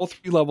attack all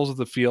three levels of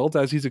the field,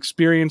 as he's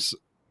experienced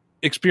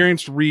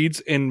reads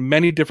in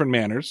many different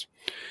manners.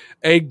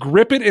 A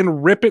grip it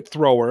and rip it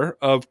thrower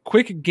of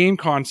quick game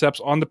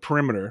concepts on the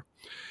perimeter.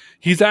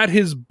 He's at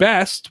his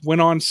best when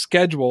on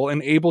schedule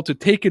and able to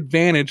take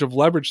advantage of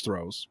leverage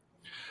throws.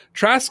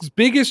 Trask's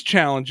biggest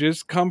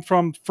challenges come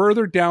from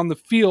further down the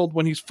field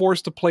when he's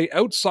forced to play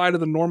outside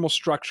of the normal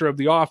structure of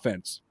the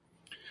offense.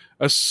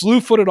 A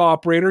slew-footed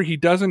operator, he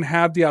doesn't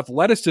have the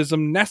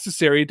athleticism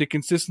necessary to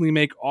consistently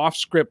make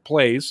off-script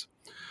plays.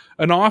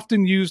 An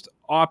often used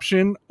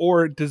option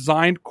or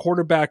designed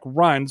quarterback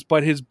runs,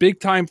 but his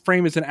big-time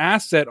frame is an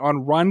asset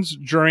on runs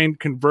during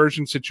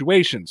conversion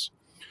situations.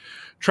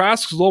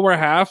 Trask's lower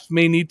half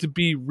may need to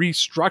be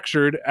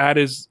restructured at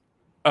its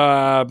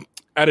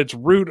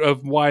root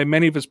of why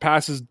many of his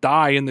passes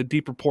die in the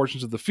deeper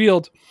portions of the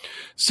field.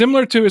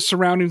 Similar to his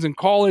surroundings in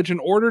college, in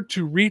order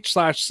to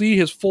reach/see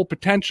his full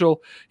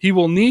potential, he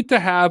will need to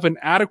have an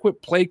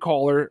adequate play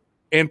caller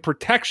and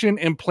protection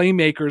and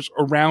playmakers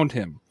around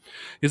him.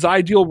 His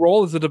ideal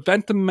role is a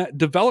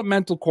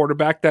developmental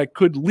quarterback that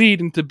could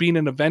lead into being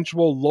an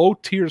eventual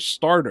low-tier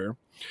starter.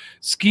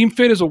 Scheme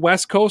fit is a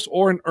West Coast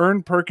or an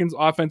Ern Perkins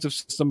offensive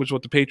system, which is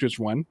what the Patriots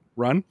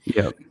run.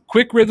 Yep.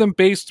 Quick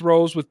rhythm-based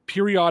throws with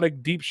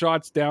periodic deep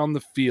shots down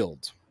the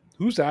field.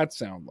 Who's that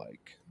sound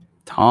like?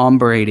 Tom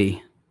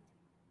Brady.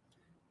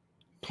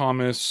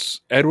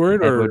 Thomas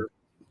Edward. Or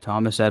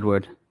Thomas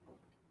Edward.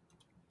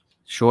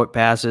 Short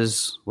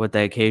passes with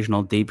the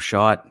occasional deep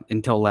shot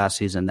until last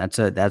season.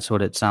 That's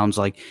what it sounds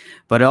like.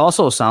 But it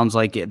also sounds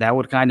like that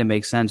would kind of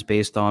make sense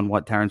based on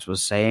what Terrence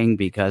was saying,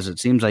 because it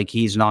seems like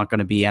he's not going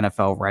to be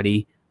NFL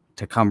ready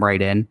to come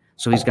right in.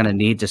 So he's going to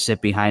need to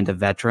sit behind a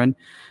veteran.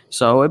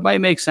 So it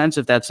might make sense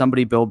if that's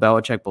somebody Bill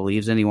Belichick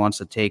believes in. He wants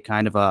to take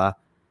kind of I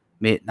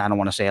don't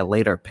want to say a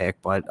later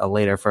pick, but a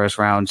later first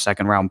round,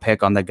 second round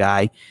pick on the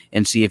guy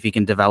and see if he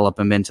can develop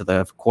him into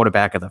the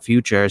quarterback of the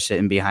future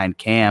sitting behind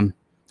Cam.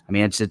 I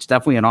mean, it's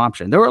definitely an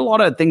option. There are a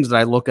lot of things that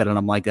I look at and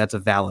I'm like, that's a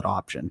valid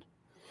option.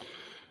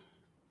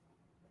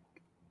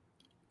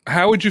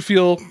 How would you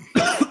feel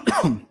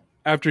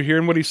after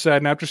hearing what he said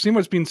and after seeing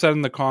what's being said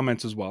in the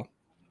comments as well?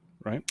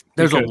 Right?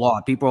 There's a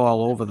lot. People are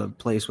all over the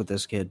place with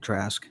this kid,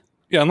 Trask.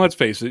 Yeah, and let's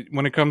face it,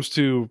 when it comes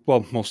to,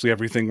 well, mostly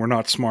everything, we're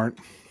not smart.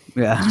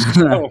 Yeah.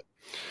 So,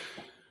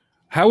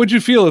 how would you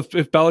feel if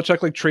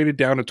Belichick traded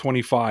down to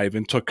 25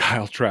 and took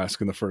Kyle Trask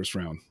in the first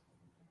round?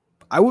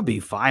 I would be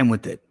fine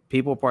with it.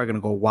 People are probably going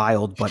to go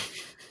wild, but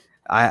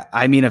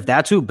I mean, if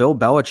that's who Bill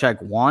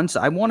Belichick wants,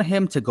 I want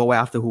him to go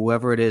after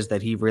whoever it is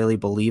that he really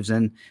believes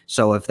in.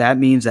 So if that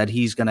means that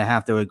he's going to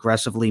have to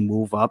aggressively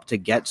move up to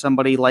get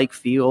somebody like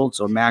Fields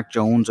or Mac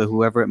Jones or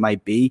whoever it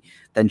might be,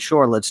 then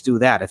sure, let's do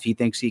that. If he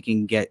thinks he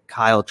can get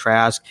Kyle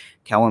Trask,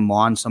 Kellen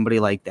Mond, somebody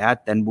like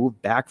that, then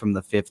move back from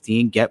the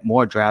 15, get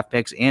more draft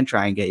picks, and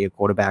try and get your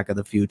quarterback of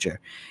the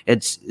future.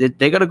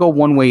 They got to go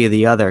one way or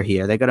the other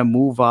here. They got to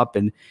move up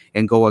and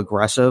go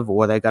aggressive,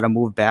 or they got to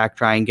move back,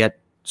 try and get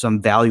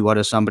some value out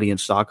of somebody and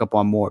stock up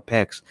on more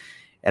picks.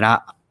 And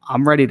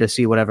I'm ready to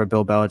see whatever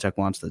Bill Belichick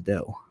wants to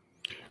do.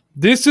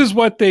 This is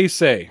what they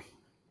say.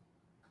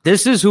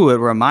 This is who it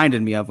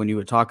reminded me of when you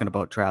were talking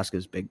about Trask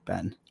as Big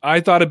Ben. I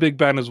thought of Big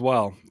Ben as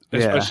well,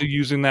 especially Yeah.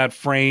 using that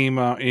frame,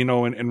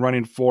 and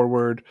running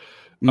forward.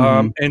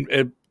 And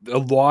a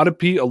lot of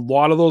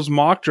those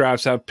mock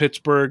drafts have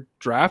Pittsburgh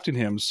drafting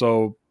him,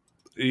 so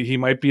he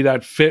might be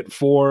that fit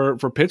for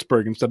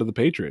Pittsburgh instead of the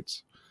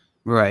Patriots.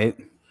 Right.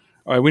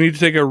 All right, we need to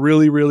take a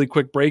really, really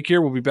quick break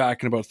here. We'll be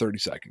back in about 30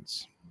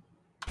 seconds.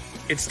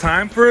 It's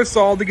time for us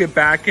all to get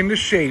back into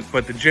shape,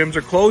 but the gyms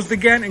are closed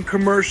again and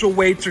commercial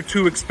weights are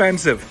too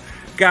expensive.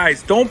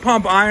 Guys, don't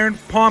pump iron,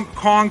 pump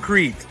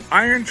concrete.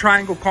 Iron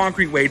Triangle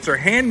concrete weights are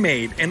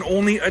handmade and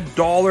only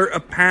 $1 a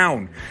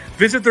pound.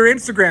 Visit their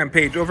Instagram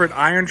page over at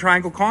Iron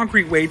Triangle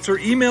Concrete Weights or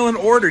email an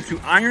order to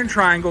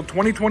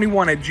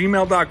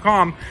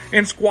irontriangle2021@gmail.com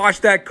and squash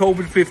that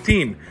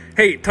COVID-15.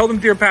 Hey, tell them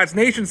Dear Pats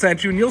Nation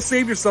sent you and you'll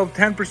save yourself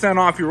 10%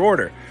 off your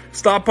order.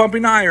 Stop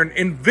pumping iron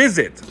and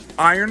visit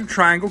Iron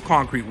Triangle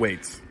Concrete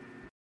Weights.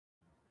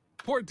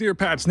 Support Dear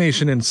Pats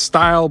Nation in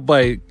style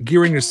by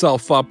gearing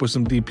yourself up with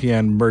some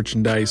DPN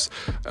merchandise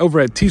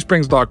over at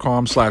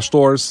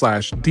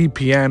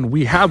teesprings.com/stores/DPN.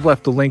 We have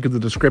left the link in the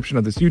description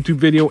of this YouTube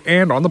video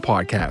and on the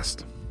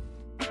podcast.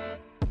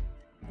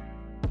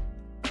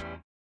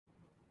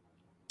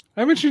 I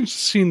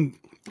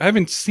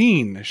haven't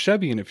seen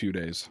Chevy in a few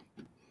days.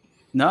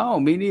 No,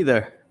 me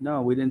neither.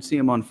 No, we didn't see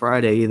him on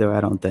Friday either,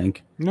 I don't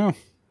think. No.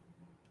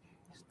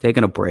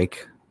 Taking a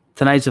break.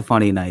 Tonight's a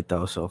funny night,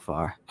 though, so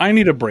far. I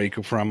need a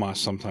break from us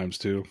sometimes,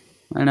 too.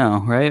 I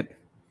know, right?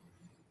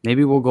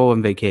 Maybe we'll go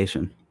on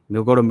vacation.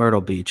 We'll go to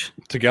Myrtle Beach.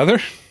 Together?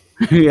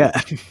 Yeah.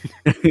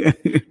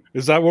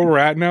 Is that where we're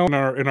at now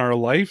in our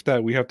life,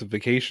 that we have to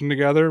vacation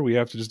together? We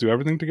have to just do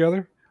everything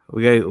together?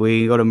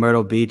 We go to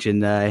Myrtle Beach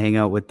and hang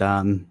out with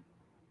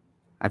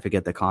I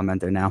forget the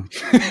commenter now.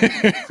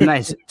 It's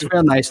nice. It's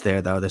real nice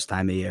there, though, this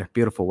time of year.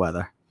 Beautiful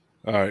weather.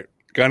 All right.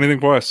 Got anything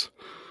for us?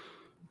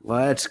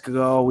 Let's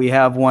go. We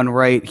have one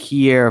right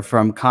here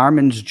from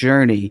Carmen's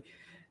Journey.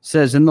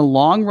 Says, in the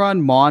long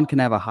run, Mon can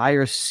have a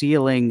higher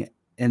ceiling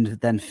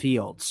than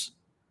Fields.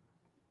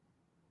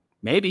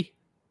 Maybe.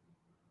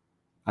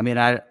 I mean,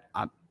 I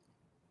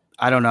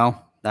don't know.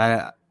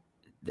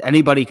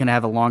 Anybody can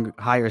have a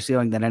higher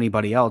ceiling than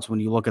anybody else when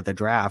you look at the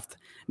draft.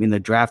 I mean, the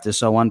draft is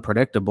so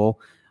unpredictable.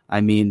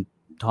 I mean,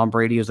 Tom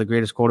Brady is the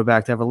greatest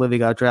quarterback to ever live. He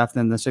got drafted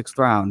in the 6th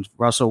round.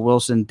 Russell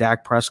Wilson,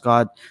 Dak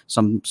Prescott,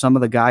 some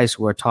of the guys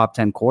who are top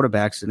 10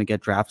 quarterbacks didn't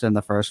get drafted in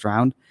the 1st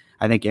round.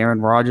 I think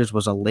Aaron Rodgers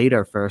was a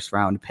later 1st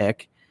round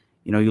pick.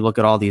 You know, you look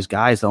at all these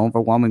guys, the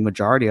overwhelming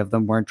majority of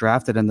them weren't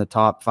drafted in the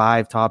top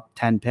 5, top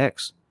 10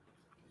 picks.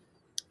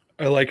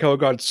 I like how it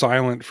got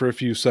silent for a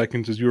few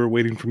seconds as you were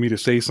waiting for me to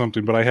say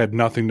something, but I had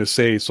nothing to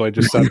say, so I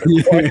just sat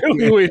there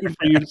quietly waiting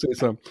for you to say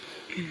something.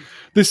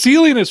 The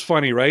ceiling is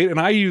funny, right? And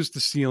I use the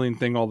ceiling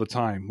thing all the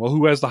time. Well,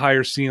 who has the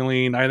higher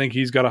ceiling? I think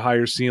he's got a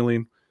higher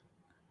ceiling.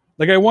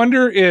 Like, I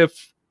wonder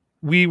if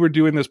we were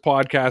doing this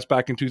podcast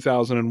back in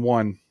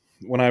 2001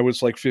 when I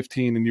was like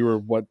 15 and you were,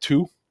 what,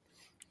 2?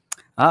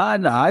 No,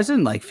 I was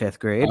in like 5th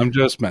grade. I'm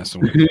just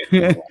messing with you.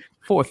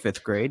 4th,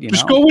 5th grade,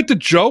 Just go with the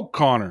joke,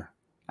 Connor.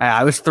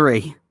 I was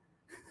 3.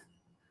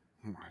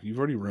 You've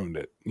already ruined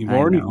it. You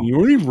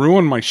already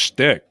ruined my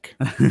shtick.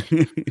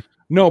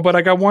 No, but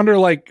like I wonder,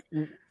 like,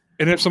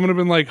 and if someone had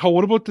been like, "Oh,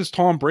 what about this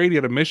Tom Brady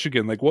out of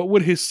Michigan? Like, what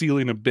would his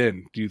ceiling have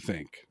been? Do you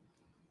think?"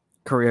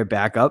 Career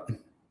backup.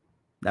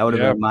 That would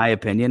have been my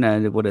opinion.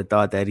 I would have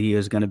thought that he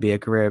was going to be a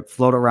career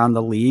float around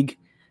the league,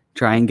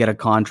 try and get a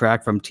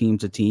contract from team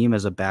to team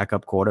as a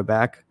backup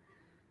quarterback,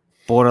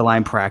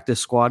 borderline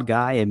practice squad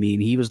guy. I mean,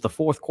 he was the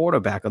 4th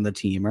quarterback on the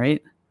team,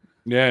 right?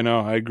 Yeah,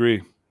 no, I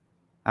agree.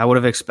 I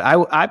would have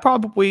I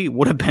probably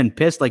would have been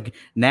pissed. Like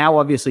now,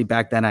 obviously,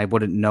 back then I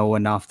wouldn't know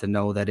enough to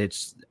know that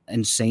it's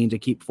insane to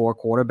keep 4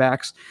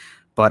 quarterbacks.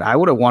 But I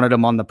would have wanted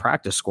him on the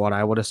practice squad.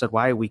 I would have said,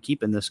 "Why are we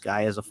keeping this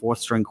guy as a 4th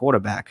string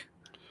quarterback?"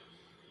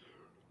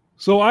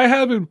 So I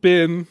haven't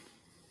been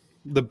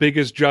the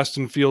biggest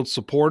Justin Fields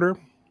supporter.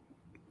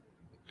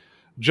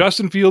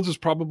 Justin Fields is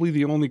probably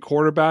the only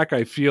quarterback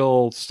I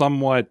feel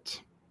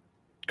somewhat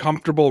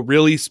comfortable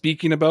really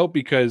speaking about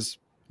because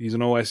he's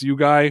an OSU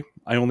guy.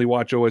 I only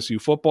watch OSU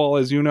football,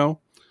 as you know.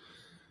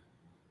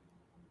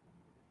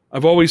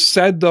 I've always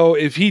said, though,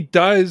 if he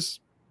does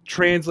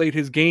translate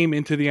his game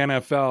into the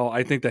NFL,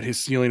 I think that his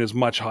ceiling is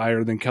much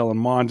higher than Kellen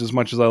Mond, as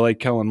much as I like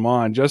Kellen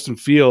Mond. Justin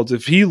Fields,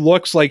 if he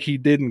looks like he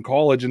did in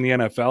college in the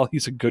NFL,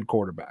 he's a good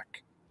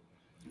quarterback.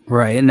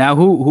 Right. And now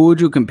who would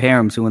you compare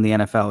him to in the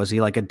NFL? Is he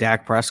like a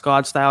Dak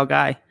Prescott style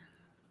guy?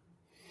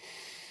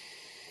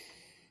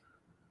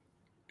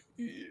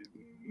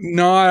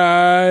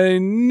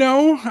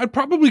 No, I'd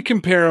probably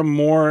compare him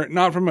more,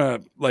 not from a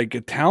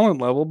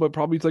talent level, but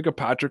probably to like a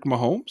Patrick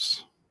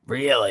Mahomes.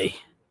 Really?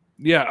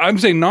 Yeah, I'm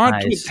saying not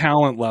to a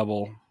talent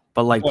level,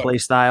 but like play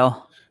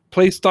style.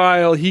 Play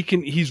style,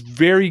 he's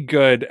very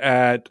good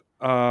at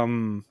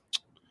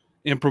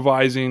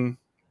improvising.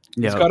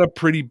 Yep. He's got a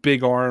pretty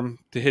big arm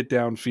to hit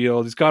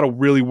downfield. He's got to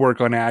really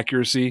work on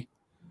accuracy.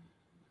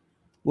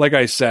 Like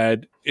I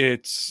said,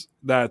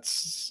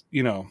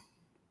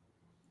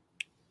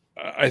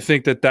 I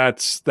think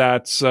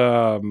that's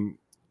a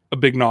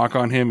big knock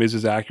on him is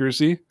his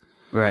accuracy.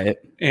 Right.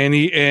 And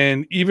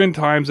even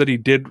times that he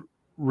did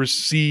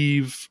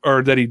receive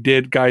or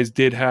that guys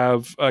did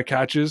have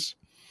catches.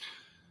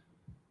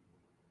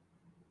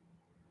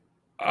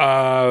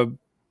 Where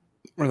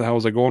the hell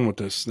was I going with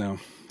this now?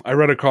 I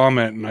read a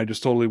comment and I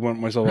just totally went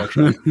myself off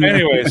track.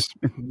 Anyways,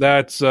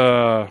 that's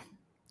who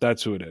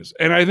it is.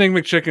 And I think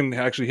McChicken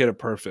actually hit it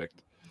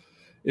perfect.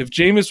 If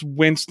Jameis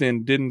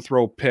Winston didn't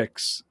throw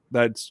picks,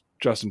 that's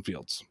Justin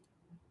Fields.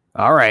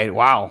 All right.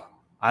 Wow.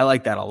 I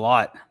like that a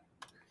lot.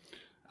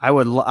 I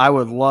would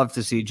love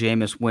to see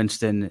Jameis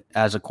Winston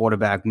as a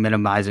quarterback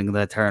minimizing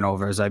the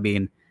turnovers. I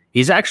mean,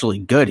 he's actually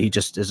good. He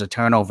just is a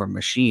turnover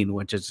machine,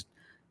 which is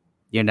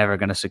you're never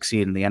going to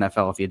succeed in the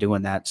NFL if you're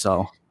doing that.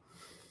 So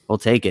we'll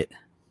take it.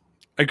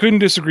 I couldn't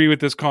disagree with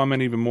this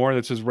comment even more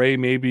that says, Ray,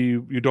 maybe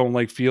you don't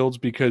like Fields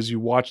because you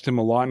watched him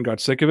a lot and got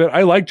sick of it.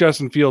 I like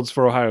Justin Fields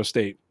for Ohio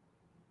State.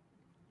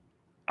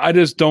 I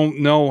just don't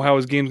know how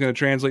his game's going to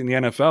translate in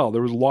the NFL.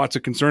 There was lots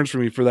of concerns for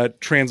me for that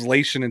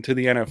translation into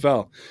the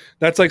NFL.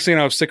 That's like saying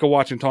I was sick of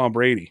watching Tom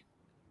Brady.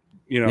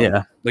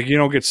 Yeah. Like you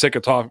don't get sick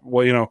of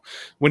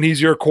when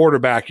he's your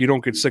quarterback, you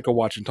don't get sick of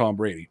watching Tom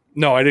Brady.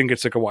 No, I didn't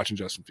get sick of watching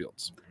Justin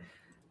Fields.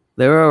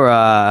 There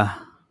are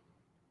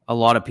a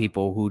lot of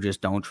people who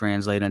just don't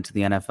translate into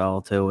the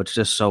NFL too. It's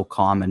just so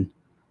common.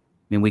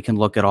 I mean, we can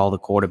look at all the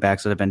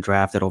quarterbacks that have been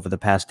drafted over the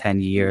past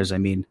 10 years. I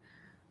mean,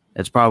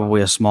 it's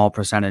probably a small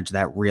percentage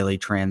that really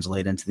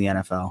translate into the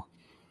NFL.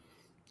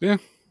 Yeah.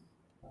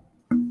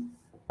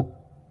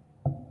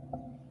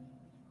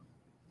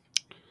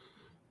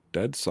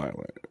 Dead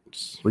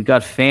silence. We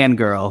got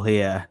Fangirl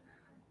here.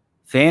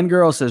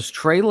 Fangirl says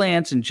Trey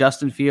Lance and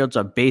Justin Fields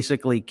are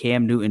basically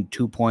Cam Newton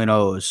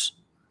 2.0s.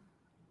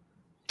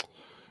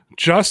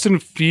 Justin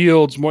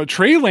Fields,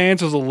 Trey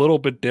Lance is a little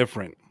bit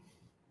different,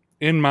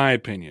 in my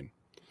opinion.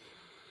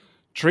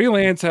 Trey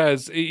Lance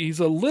he's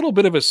a little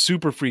bit of a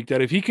super freak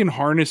that if he can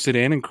harness it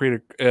in and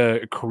create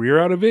a career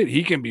out of it,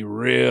 he can be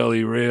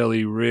really,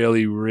 really,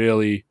 really,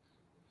 really,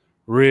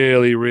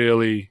 really,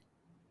 really,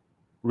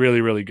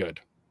 really, really good.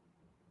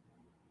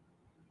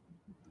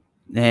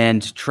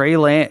 And Trey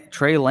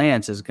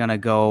Lance is going to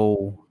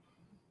go.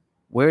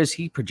 Where is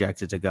he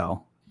projected to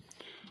go?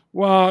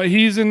 Well,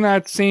 he's in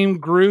that same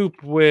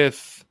group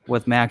with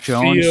Mac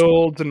Jones,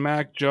 Fields and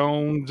Mac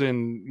Jones,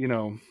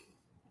 and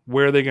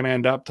where are they going to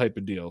end up type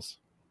of deals.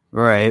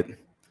 Right.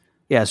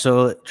 Yeah.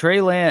 So Trey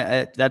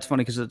Lance, that's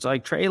funny because it's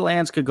like Trey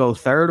Lance could go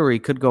third or he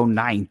could go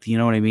ninth. You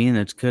know what I mean?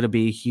 It's going to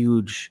be a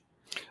huge.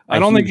 I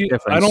don't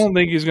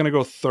think he's going to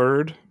go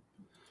third.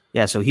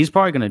 Yeah. So he's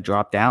probably going to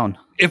drop down.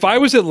 If I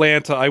was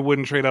Atlanta, I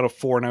wouldn't trade out of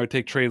 4, and I would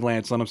take Trey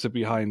Lance, let him sit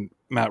behind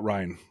Matt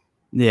Ryan.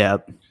 Yeah.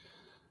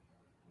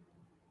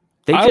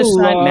 They just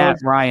signed Matt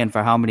Ryan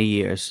for how many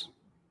years?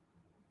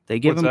 They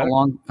give him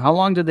how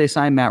long did they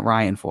sign Matt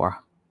Ryan for?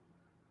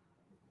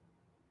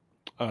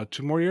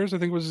 2 more years, I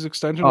think, was his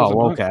extension.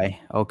 Oh, okay.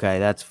 Okay,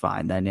 that's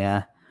fine then,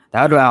 yeah.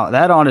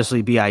 That'd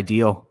honestly be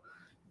ideal.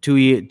 2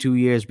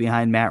 years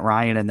behind Matt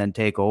Ryan and then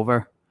take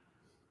over.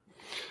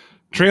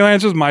 Trey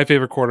Lance is my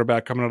favorite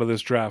quarterback coming out of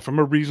this draft. From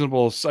a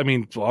reasonable,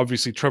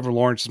 obviously Trevor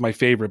Lawrence is my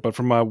favorite, but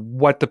from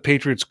what the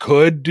Patriots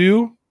could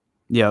do.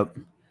 Yep.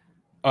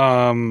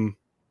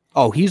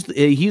 He's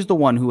the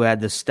one who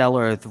had the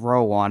stellar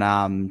throw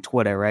on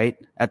Twitter, right?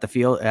 At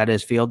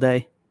his field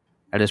day,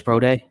 at his pro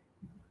day.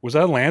 Was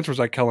that Lance or was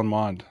that Kellen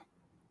Mond?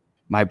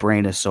 My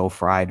brain is so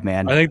fried,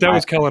 man. I think that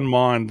was Kellen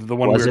Mond, the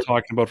one we were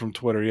talking about from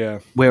Twitter, yeah.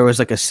 Where it was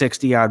like a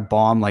 60-yard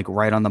bomb, like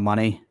right on the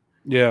money.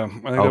 Yeah, I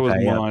think that was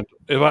Mond.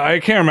 I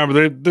can't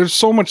remember. There's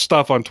so much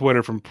stuff on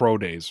Twitter from pro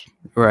days.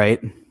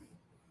 Right.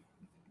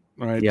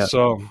 Yep.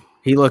 So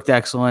he looked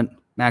excellent.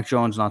 Mac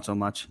Jones, not so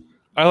much.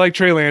 I like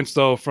Trey Lance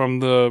though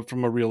from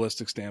a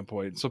realistic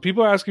standpoint. So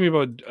people are asking me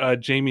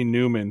about Jamie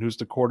Newman, who's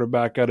the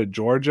quarterback out of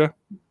Georgia.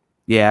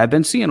 Yeah, I've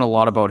been seeing a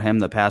lot about him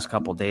the past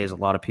couple of days. A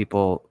lot of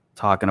people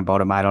talking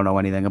about him. I don't know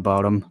anything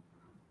about him.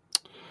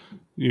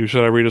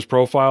 Should I read his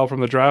profile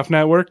from the Draft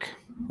Network?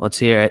 Let's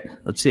hear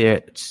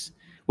it.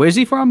 Where's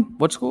he from?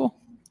 What school?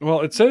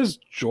 Well, it says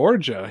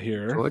Georgia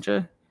here.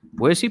 Georgia?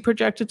 Where's he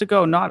projected to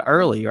go? Not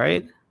early,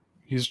 right?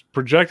 He's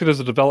projected as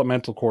a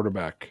developmental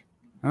quarterback.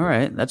 All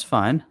right, that's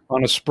fine.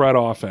 On a spread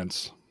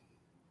offense.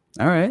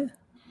 All right.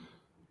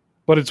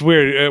 But it's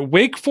weird.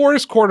 Wake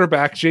Forest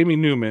quarterback Jamie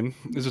Newman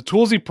is a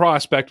toolsy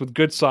prospect with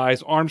good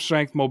size, arm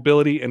strength,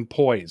 mobility, and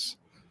poise.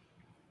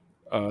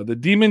 The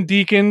Demon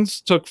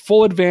Deacons took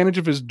full advantage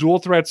of his dual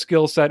threat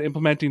skill set,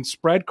 implementing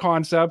spread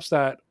concepts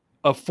that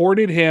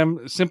afforded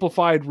him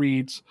simplified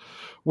reads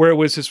where it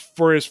was his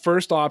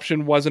first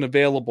option wasn't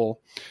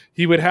available.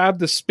 He would have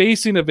the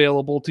spacing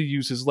available to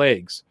use his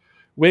legs.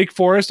 Wake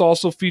Forest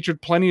also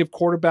featured plenty of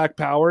quarterback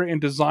power and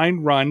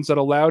designed runs that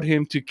allowed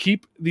him to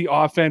keep the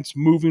offense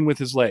moving with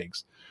his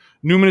legs.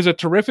 Newman is a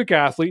terrific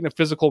athlete and a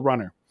physical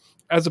runner.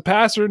 As a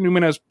passer,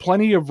 Newman has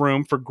plenty of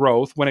room for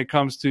growth when it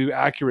comes to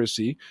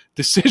accuracy,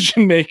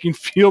 decision-making,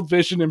 field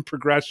vision, and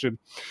progression,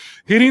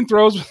 hitting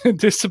throws with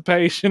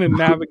anticipation and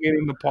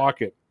navigating the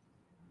pocket.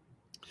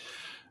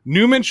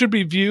 Newman should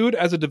be viewed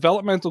as a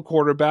developmental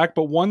quarterback,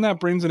 but one that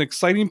brings an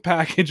exciting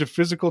package of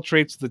physical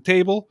traits to the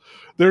table.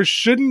 There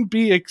shouldn't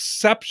be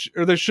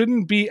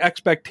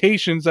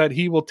expectations that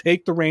he will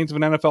take the reins of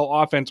an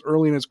NFL offense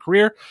early in his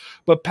career,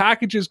 but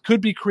packages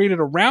could be created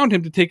around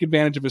him to take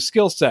advantage of his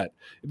skill set.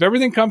 If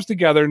everything comes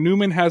together,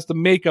 Newman has the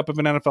makeup of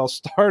an NFL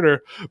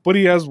starter, but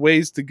he has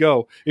ways to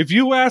go. If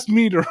you asked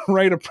me to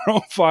write a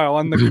profile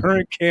on the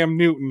current Cam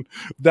Newton,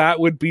 that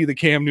would be the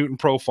Cam Newton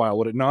profile,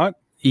 would it not?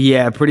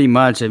 Yeah, pretty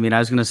much. I mean, I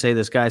was going to say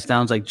this guy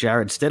sounds like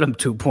Jarrett Stidham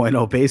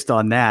 2.0 based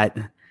on that.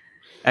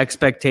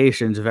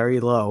 Expectations very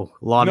low.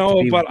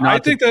 I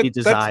think that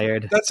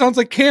desired. That sounds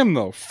like Cam,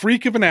 though.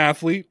 Freak of an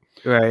athlete.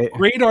 Right.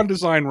 Great on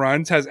design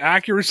runs. Has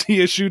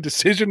accuracy issue,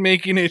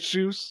 decision-making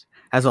issues.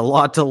 Has a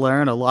lot to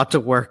learn, a lot to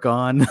work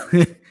on.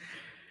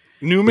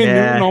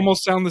 Newton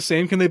almost sound the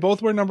same. Can they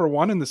both wear number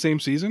 1 in the same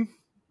season?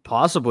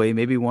 Possibly.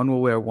 Maybe one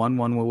will wear 1,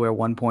 one will wear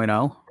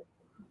 1.0.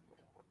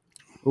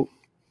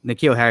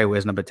 N'Keal Harry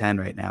wears number 10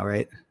 right now,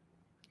 right?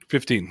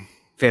 15.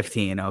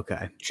 15,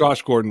 okay.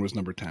 Josh Gordon was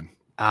number 10.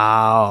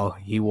 Oh,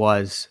 he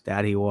was.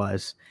 That he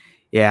was.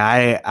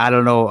 Yeah, I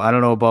don't know. I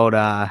don't know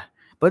about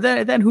but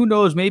then who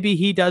knows? Maybe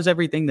he does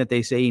everything that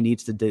they say he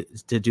needs to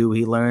do.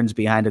 He learns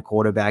behind a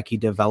quarterback. He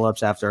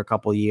develops after a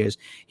couple of years.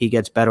 He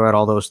gets better at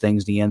all those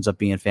things. And he ends up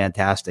being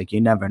fantastic.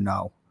 You never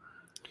know.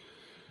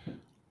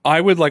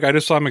 I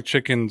just saw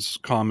McChicken's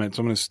comment, so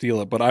I'm going to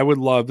steal it, but I would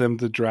love them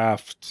to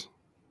draft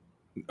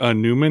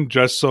Newman,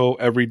 just so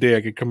every day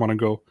I could come on and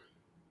go,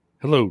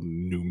 "Hello,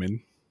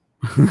 Newman."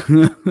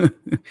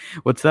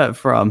 What's that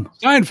from?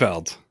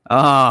 Seinfeld.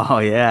 Oh,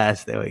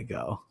 yes. There we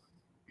go.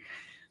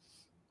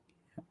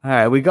 All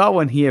right. We got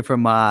one here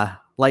from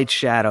Light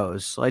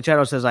Shadows. Light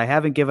Shadows says, I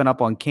haven't given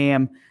up on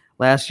Cam.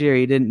 Last year,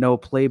 he didn't know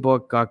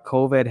playbook, got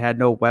COVID, had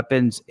no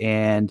weapons,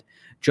 and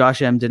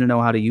Josh M didn't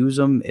know how to use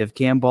him. If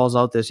Cam balls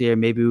out this year,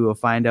 maybe we will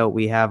find out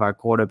we have our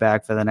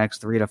quarterback for the next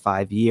 3 to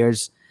 5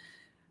 years.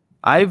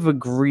 I've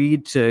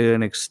agreed to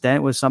an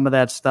extent with some of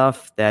that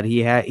stuff that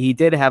he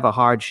did have a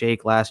hard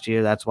shake last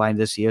year. That's why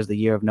this year's the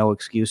year of no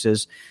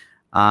excuses.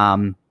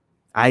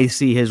 I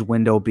see his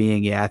window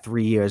being,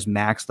 3 years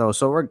max, though.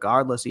 So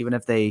regardless, even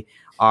if they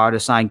are to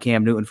sign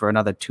Cam Newton for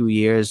another 2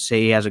 years,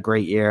 say he has a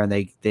great year and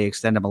they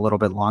extend him a little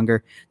bit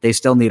longer, they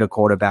still need a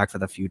quarterback for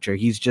the future.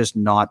 He's just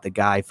not the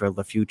guy for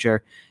the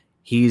future.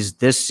 He's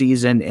this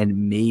season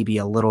and maybe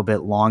a little bit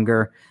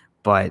longer,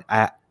 but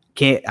I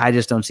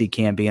just don't see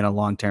Cam being a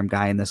long-term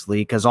guy in this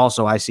league, because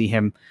also I see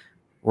him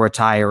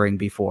retiring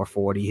before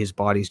 40. His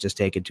body's just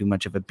taking too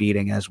much of a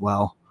beating as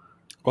well.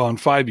 Well, in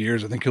 5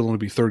 years, I think he'll only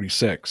be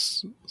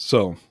 36.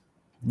 So,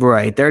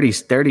 right,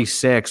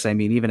 36. I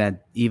mean,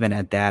 even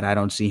at that, I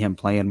don't see him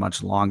playing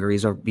much longer.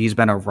 He's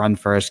been a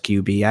run-first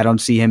QB. I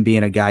don't see him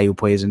being a guy who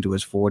plays into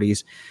his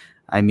 40s.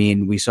 I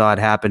mean, we saw it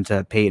happen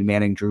to Peyton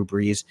Manning, Drew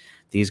Brees.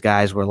 These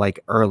guys were like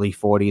early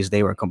 40s.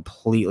 They were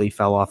completely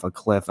fell off a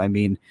cliff. I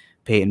mean,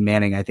 Peyton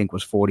Manning, I think,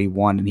 was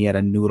 41, and he had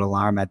a noodle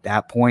arm at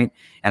that point.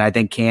 And I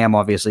think Cam,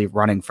 obviously,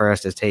 running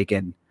first, has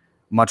taken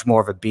much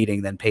more of a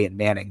beating than Peyton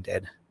Manning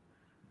did.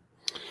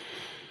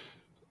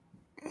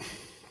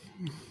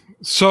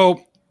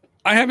 So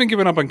I haven't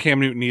given up on Cam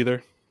Newton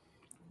either.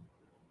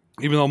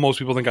 Even though most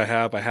people think I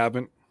have, I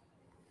haven't.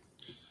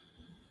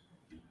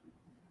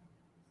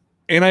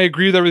 And I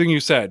agree with everything you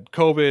said.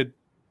 COVID,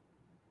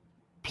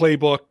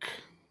 playbook,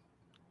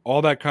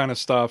 all that kind of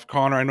stuff.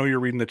 Connor, I know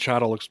you're reading the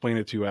chat. I'll explain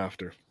it to you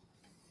after.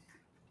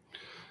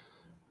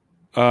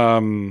 I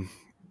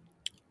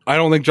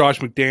don't think Josh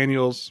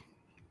McDaniels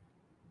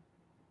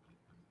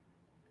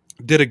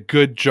did a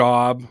good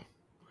job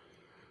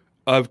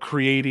of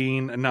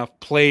creating enough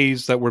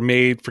plays that were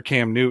made for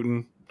Cam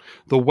Newton.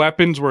 The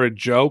weapons were a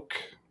joke.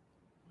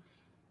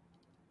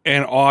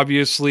 And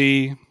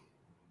obviously,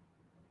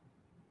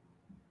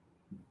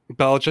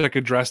 Belichick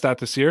addressed that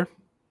this year.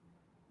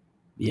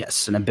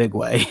 Yes, in a big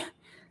way.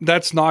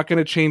 That's not going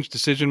to change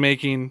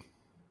decision-making.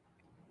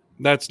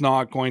 That's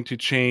not going to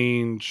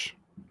change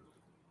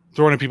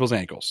throwing at people's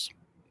ankles.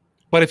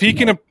 But if he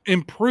can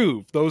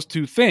improve those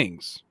two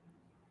things,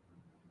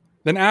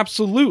 then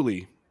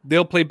absolutely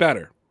they'll play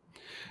better.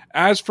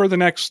 As for the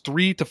next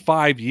 3 to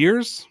 5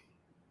 years,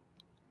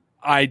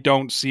 I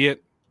don't see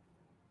it.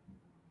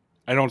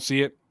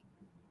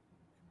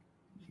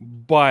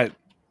 But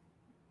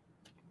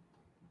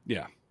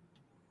yeah.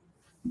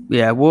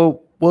 Yeah,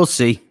 we'll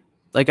see.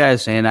 Like I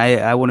was saying,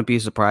 I wouldn't be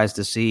surprised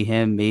to see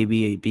him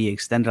maybe be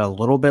extended a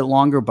little bit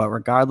longer, but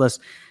regardless,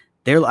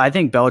 I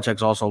think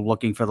Belichick's also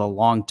looking for the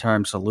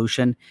long-term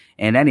solution,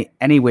 and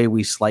any way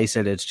we slice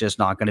it, it's just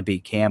not going to be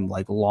Cam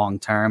like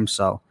long-term,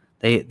 so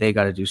they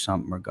got to do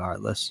something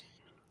regardless.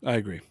 I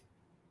agree.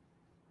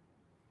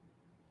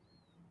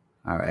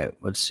 All right,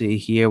 let's see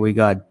here. We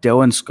got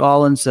Dylan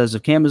Scollin says,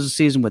 if Cam is a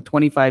season with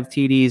 25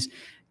 TDs,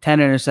 10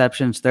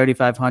 interceptions,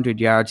 3,500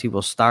 yards, he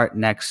will start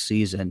next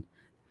season.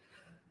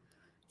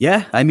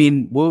 Yeah, I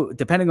mean,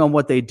 depending on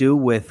what they do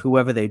with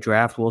whoever they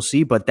draft, we'll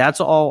see. But that's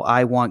all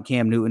I want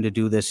Cam Newton to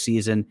do this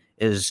season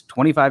is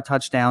 25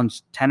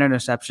 touchdowns, 10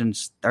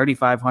 interceptions,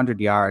 3,500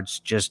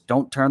 yards. Just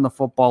don't turn the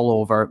football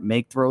over.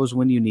 Make throws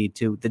when you need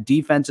to. The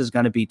defense is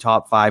going to be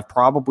top 5,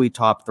 probably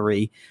top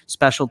 3.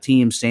 Special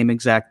teams, same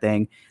exact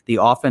thing. The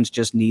offense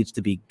just needs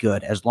to be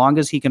good. As long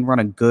as he can run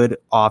a good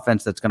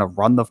offense that's going to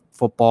run the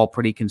football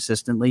pretty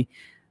consistently,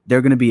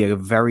 they're going to be a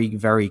very,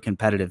 very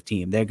competitive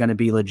team. They're going to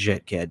be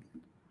legit, kid.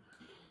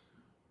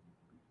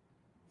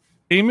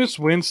 Jameis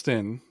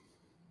Winston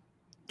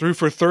threw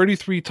for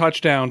 33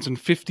 touchdowns and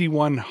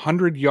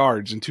 5,100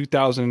 yards in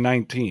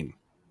 2019.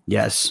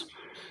 Yes.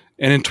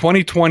 And in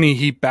 2020,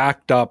 he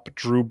backed up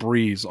Drew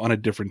Brees on a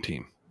different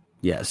team.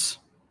 Yes.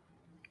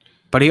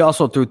 But he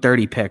also threw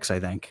 30 picks, I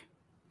think.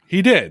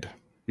 He did.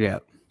 Yeah.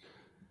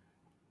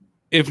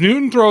 If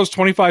Newton throws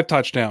 25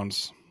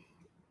 touchdowns,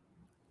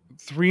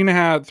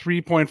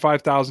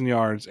 3.5 thousand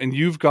yards, and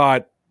you've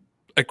got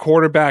a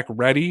quarterback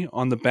ready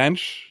on the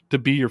bench to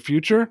be your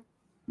future,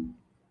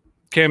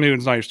 Cam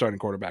Newton's not your starting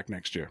quarterback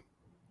next year.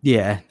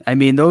 Yeah, I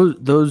mean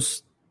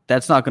those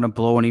that's not going to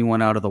blow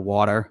anyone out of the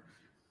water,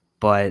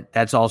 but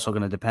that's also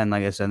going to depend,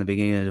 like I said in the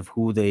beginning, of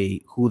who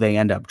they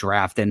end up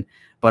drafting.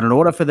 But in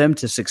order for them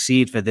to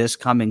succeed for this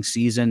coming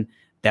season,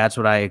 that's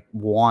what I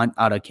want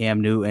out of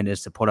Cam Newton,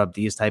 is to put up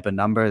these type of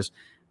numbers.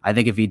 I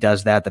think if he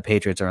does that, the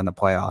Patriots are in the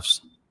playoffs.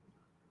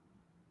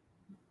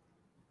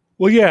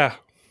 Well, yeah.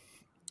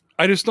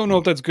 I just don't know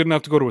if that's good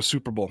enough to go to a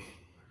Super Bowl.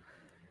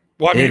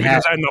 Well, I mean, if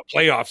it's in the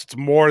playoffs, it's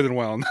more than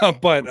well enough.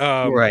 But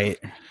right,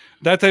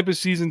 that type of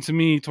season to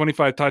me,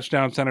 25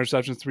 touchdowns, 10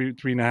 interceptions,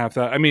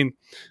 3.5. I mean,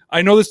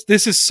 I know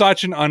this is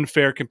such an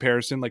unfair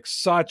comparison,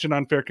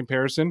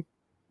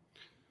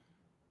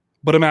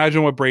 But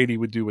imagine what Brady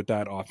would do with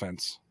that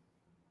offense.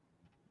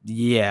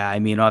 Yeah, I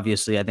mean,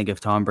 obviously, I think if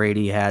Tom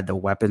Brady had the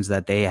weapons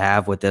that they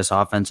have with this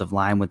offensive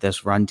line, with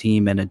this run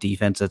team, and a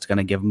defense that's going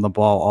to give him the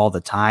ball all the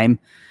time,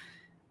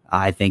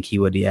 I think he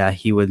would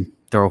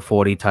throw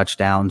 40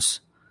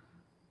 touchdowns.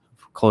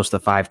 close to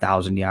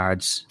 5,000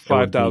 yards.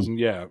 5,000,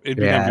 yeah. It'd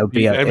be Yeah,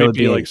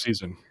 MVP-like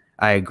season.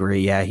 I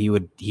agree. Yeah, he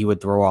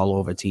would throw all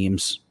over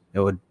teams. It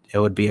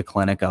would be a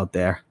clinic out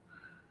there.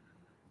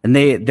 And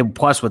they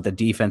plus with the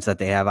defense that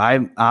they have,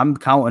 I'm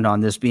counting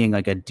on this being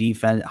like a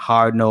defense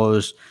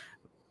hard-nosed,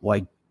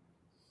 like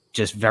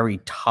just very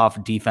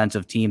tough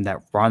defensive team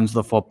that runs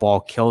the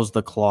football, kills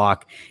the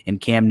clock, and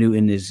Cam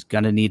Newton is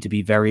going to need to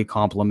be very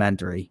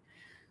complimentary.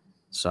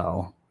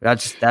 So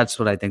that's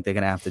what I think they're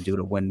going to have to do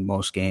to win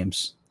most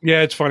games.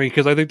 Yeah, it's funny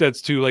because I think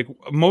that's too, like,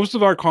 most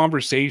of our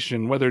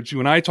conversation, whether it's you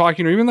and I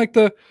talking or even like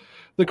the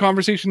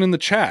conversation in the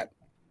chat,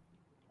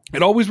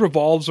 it always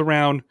revolves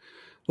around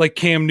like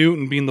Cam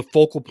Newton being the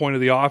focal point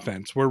of the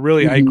offense, where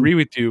really I agree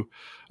with you.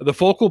 The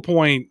focal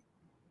point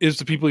is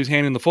the people he's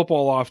handing the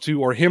football off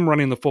to, or him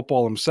running the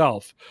football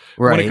himself.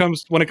 Right.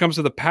 When it comes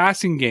to the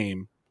passing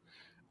game,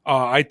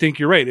 I think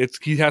you're right.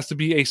 He has to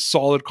be a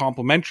solid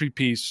complementary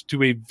piece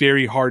to a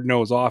very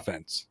hard-nosed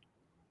offense.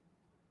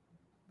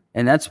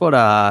 And that's what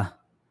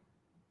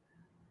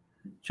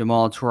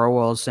Jamal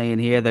Trowell is saying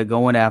here. They're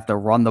going to have to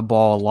run the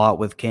ball a lot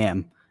with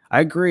Cam. I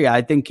agree.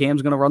 I think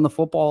Cam's going to run the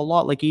football a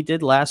lot like he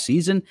did last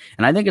season,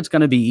 and I think it's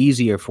going to be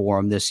easier for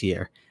him this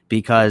year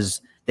because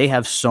they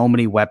have so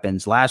many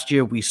weapons. Last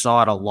year, we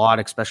saw it a lot,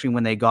 especially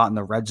when they got in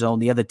the red zone.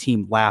 The other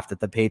team laughed at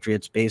the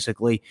Patriots,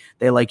 basically.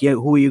 They're like, yeah,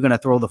 who are you going to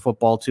throw the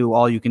football to?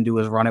 All you can do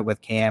is run it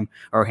with Cam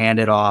or hand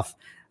it off.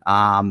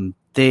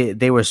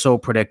 They were so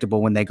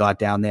predictable when they got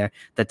down there.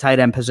 The tight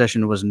end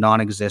position was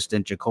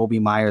non-existent. Jacoby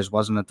Myers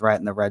wasn't a threat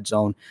in the red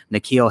zone.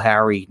 N'Keal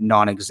Harry,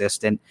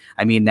 non-existent.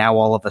 I mean, now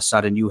all of a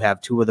sudden you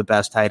have two of the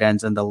best tight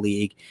ends in the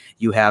league.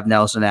 You have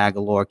Nelson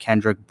Aguilar,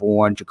 Kendrick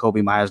Bourne,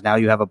 Jacoby Myers. Now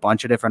you have a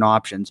bunch of different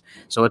options.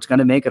 So it's going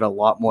to make it a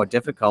lot more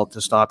difficult to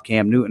stop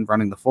Cam Newton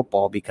running the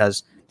football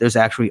because there's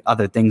actually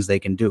other things they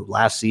can do.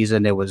 Last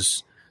season it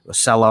was a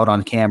sellout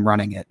on Cam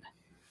running it.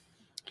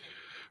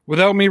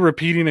 Without me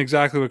repeating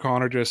exactly what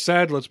Connor just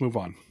said, let's move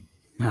on.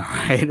 All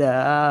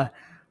right.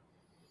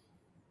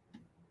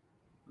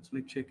 What's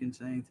McChicken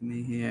saying to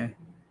me here?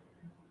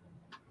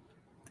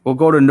 We'll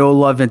go to No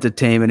Love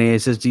Entertainment here.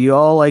 It says, do you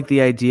all like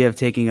the idea of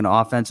taking an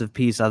offensive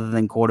piece other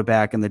than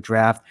quarterback in the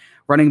draft?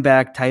 Running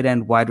back, tight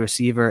end, wide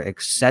receiver,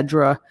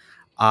 etc.?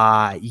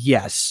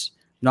 Yes.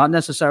 Not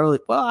necessarily.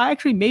 Well,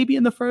 actually, maybe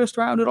in the first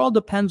round. It all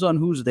depends on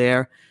who's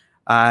there.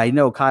 I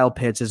know Kyle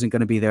Pitts isn't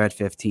going to be there at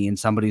 15.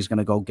 Somebody's going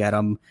to go get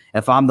him.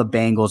 If I'm the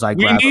Bengals, I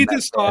grab him. We need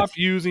to stop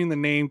using the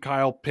name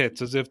Kyle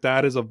Pitts as if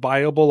that is a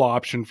viable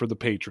option for the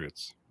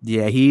Patriots.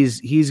 Yeah, he's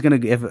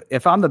going to.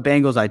 If I'm the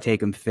Bengals, I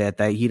take him fifth.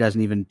 He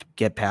doesn't even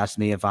get past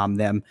me if I'm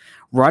them.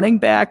 Running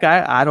back,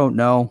 I don't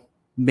know.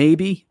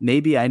 Maybe.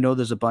 I know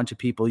there's a bunch of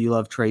people you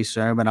love Trey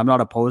Sermon. I'm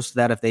not opposed to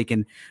that if they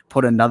can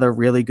put another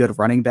really good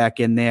running back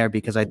in there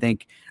because I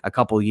think a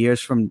couple years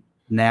from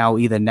now,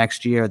 either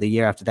next year or the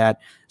year after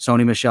that,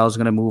 Sony Michel's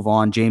going to move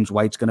on. James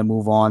White's going to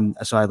move on.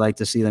 So I'd like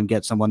to see them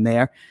get someone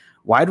there.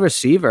 Wide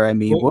receiver, I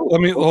mean.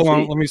 Let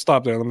me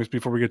stop there.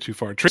 Before we get too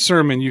far. Trey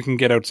Sermon, you can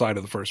get outside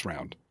of the first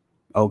round.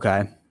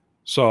 Okay.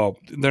 So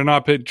they're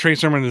not Trey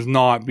Sermon is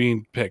not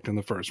being picked in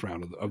the first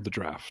round of the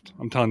draft.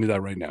 I'm telling you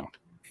that right now.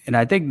 And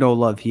I think No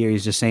Love here,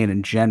 he's just saying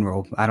in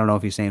general. I don't know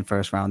if he's saying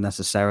first round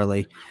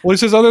necessarily. Well, he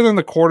says other than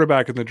the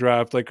quarterback in the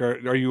draft, like,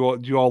 do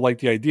you all like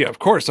the idea? Of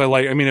course, I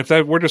like. I mean,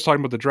 we're just talking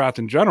about the draft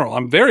in general,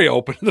 I'm very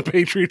open to the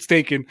Patriots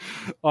taking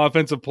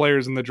offensive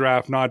players in the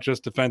draft, not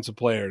just defensive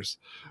players.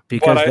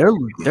 Because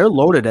they're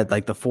loaded at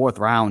like the fourth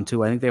round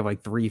too. I think they have like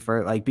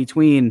like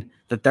between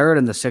the third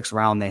and the sixth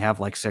round, they have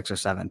like 6 or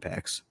 7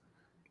 picks.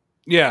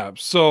 Yeah,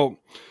 so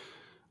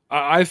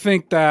I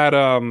think that.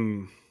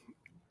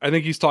 I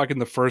think he's talking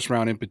the first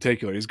round in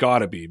particular. He's got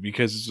to be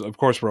because, of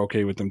course, we're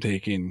okay with them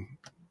taking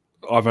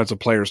offensive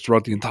players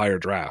throughout the entire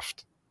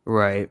draft.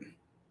 Right.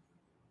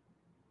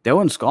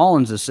 Dylan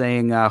Scollins is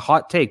saying,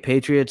 hot take,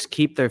 Patriots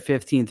keep their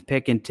 15th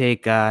pick and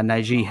take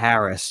Najee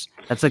Harris.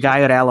 That's a guy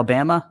at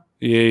Alabama?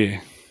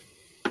 Yeah.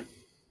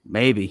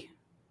 Maybe.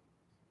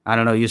 I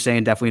don't know. You're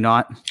saying definitely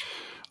not?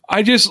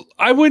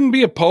 I wouldn't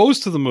be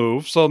opposed to the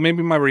move, so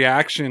maybe my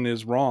reaction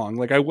is wrong.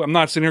 Like, I'm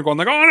not sitting here going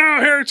like, oh, no,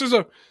 Harris is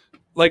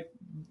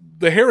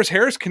the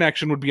Harris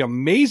connection would be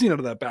amazing out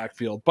of that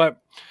backfield,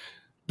 but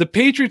the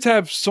Patriots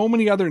have so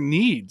many other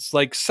needs,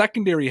 like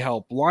secondary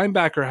help,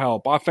 linebacker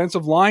help,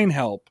 offensive line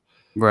help.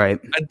 Right.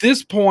 At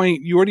this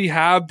point, you already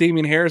have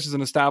Damian Harris as an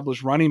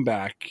established running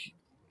back.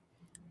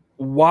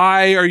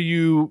 Why are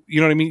you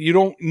know what I mean? You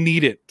don't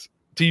need it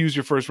to use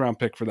your first round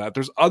pick for that.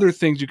 There's other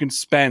things you can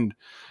spend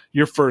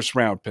your first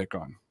round pick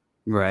on.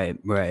 Right.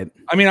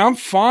 I mean, I'm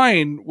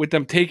fine with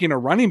them taking a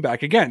running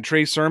back. Again,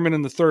 Trey Sermon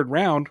in the third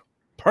round.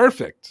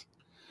 Perfect.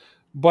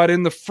 But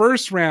in the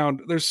first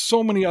round, there's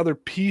so many other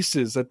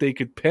pieces that they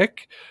could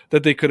pick,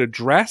 that they could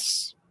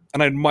address,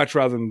 and I'd much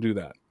rather them do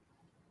that.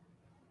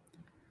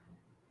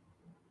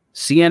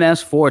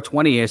 CNS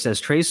 420 here says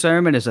Trey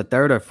Sermon is a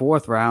third or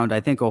fourth round.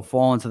 I think he'll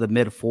fall into the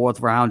mid fourth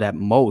round at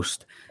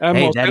most.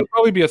 That'll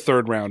probably be a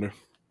third rounder.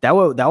 That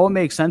will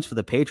make sense for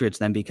the Patriots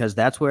then, because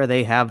that's where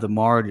they have the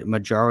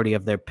majority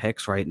of their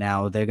picks right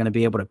now. They're going to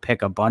be able to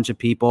pick a bunch of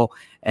people,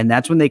 and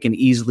that's when they can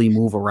easily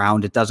move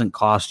around. It doesn't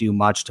cost you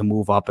much to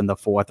move up in the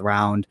 4th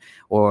round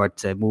or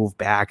to move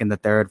back in the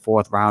 3rd,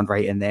 4th round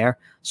right in there.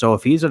 So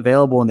if he's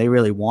available and they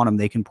really want him,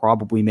 they can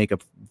probably make a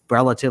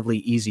relatively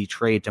easy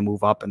trade to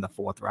move up in the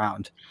 4th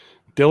round.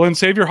 Dylan,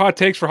 save your hot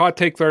takes for Hot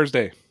Take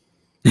Thursday.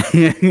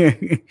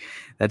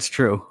 That's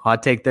true.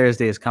 Hot Take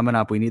Thursday is coming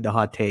up. We need the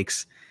hot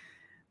takes.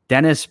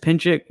 Dennis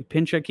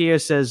Pinchuk here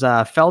says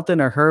Felton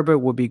or Herbert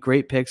would be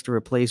great picks to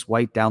replace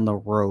White down the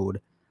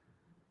road.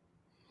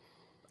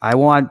 I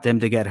want them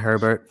to get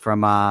Herbert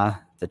from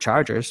the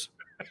Chargers.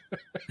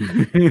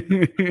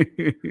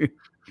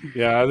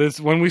 Yeah,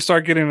 when we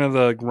start getting into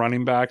the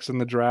running backs in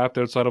the draft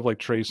outside of like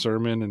Trey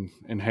Sermon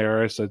and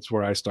Harris, that's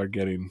where I start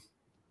getting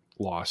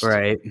lost.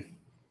 Right.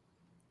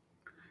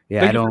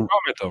 Yeah, Thank you for your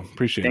comment, though.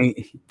 Appreciate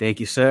it.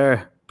 Thank you,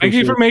 sir. Thank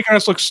you for making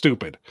us look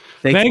stupid.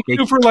 Thank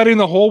you for letting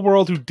the whole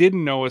world who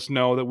didn't know us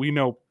know that we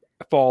know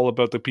all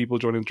about the people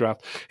joining the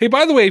draft. Hey,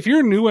 by the way, if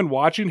you're new and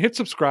watching, hit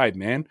subscribe,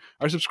 man.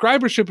 Our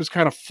subscribership is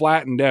kind of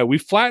flattened out. We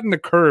flattened the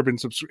curve in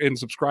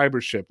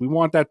subscribership. We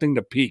want that thing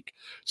to peak.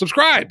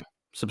 Subscribe,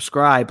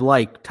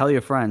 like, tell your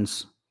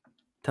friends,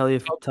 tell your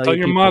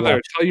mother,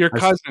 tell your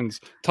cousins,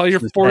 tell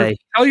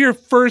your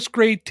first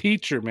grade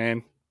teacher,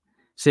 man.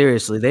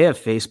 Seriously, they have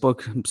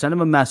Facebook. Send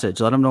them a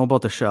message. Let them know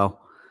about the show.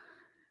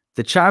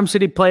 The Charm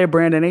City player,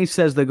 Brandon H.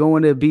 says they're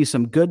going to be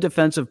some good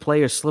defensive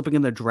players slipping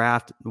in the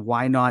draft.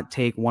 Why not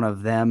take one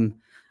of them?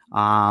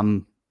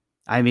 I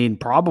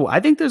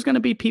think there's going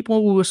to be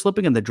people who are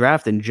slipping in the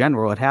draft in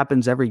general. It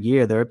happens every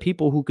year. There are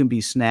people who can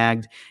be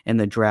snagged in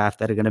the draft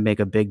that are going to make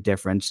a big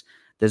difference.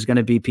 There's going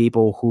to be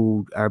people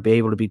who are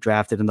able to be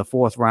drafted in the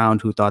 4th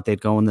round who thought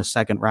they'd go in the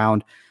 2nd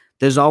round.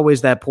 There's always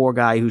that poor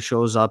guy who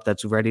shows up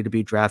that's ready to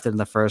be drafted in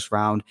the 1st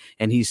round,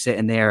 and he's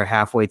sitting there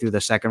halfway through the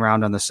 2nd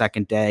round on the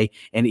 2nd day,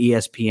 and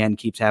ESPN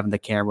keeps having the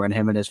camera in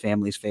him and his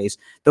family's face.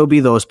 There'll be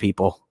those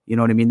people. You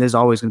know what I mean? There's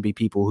always going to be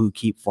people who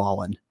keep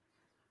falling.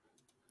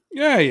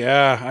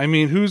 Yeah. I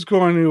mean, who's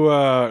going to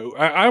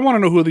I want to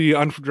know who the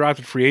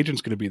undrafted free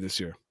agent's going to be this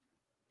year.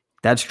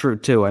 That's true,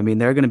 too. I mean,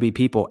 there are going to be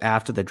people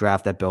after the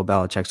draft that Bill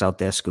Belichick's out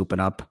there scooping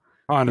up.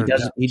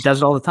 He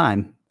does it all the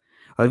time.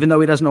 Even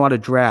though he doesn't know how to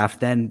draft,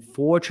 then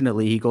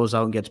fortunately he goes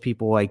out and gets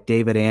people like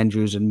David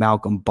Andrews and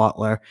Malcolm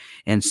Butler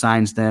and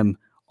signs them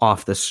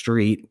off the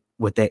street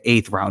with their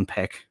 8th round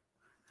pick.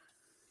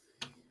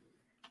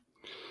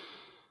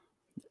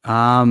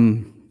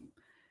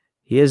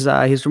 Here's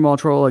Jamal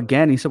Troll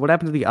again. He said, what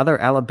happened to the other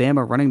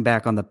Alabama running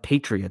back on the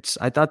Patriots?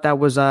 I thought that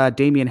was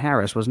Damian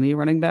Harris. Wasn't he a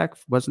running back?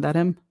 Wasn't that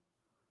him?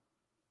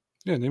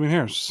 Yeah, Damian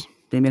Harris.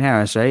 Damian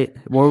Harris, right?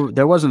 Well,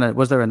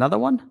 was there another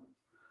one?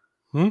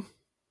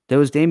 There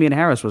was Damian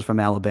Harris was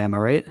from Alabama,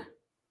 right?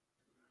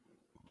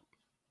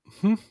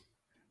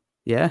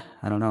 Yeah,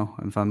 I don't know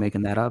if I'm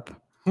making that up.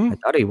 I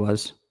thought he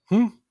was.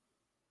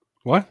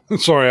 What?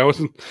 Sorry, I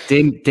wasn't.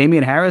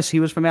 Damian Harris, he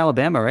was from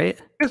Alabama, right?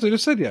 Yes, I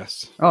just said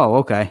yes. Oh,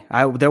 okay.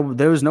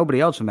 There was nobody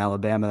else from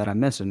Alabama that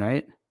I'm missing,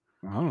 right?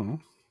 I don't know.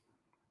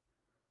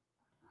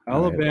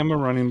 Alabama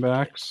running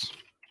backs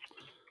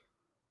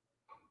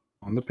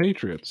on the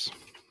Patriots.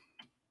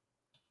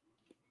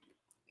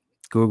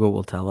 Google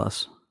will tell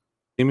us.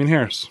 Damian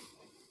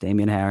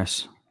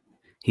Harris.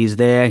 He's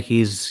there.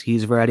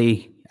 He's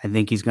ready. I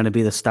think he's going to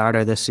be the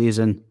starter this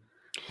season.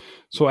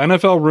 So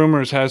NFL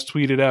Rumors has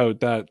tweeted out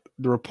that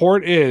the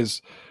report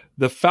is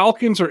the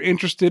Falcons are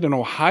interested in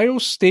Ohio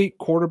State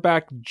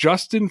quarterback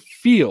Justin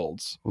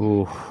Fields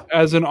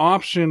as an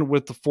option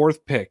with the 4th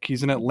pick.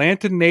 He's an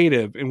Atlanta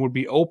native and would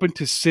be open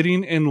to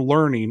sitting and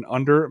learning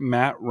under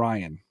Matt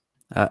Ryan.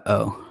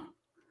 Uh-oh.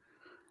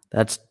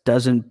 That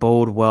doesn't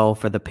bode well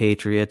for the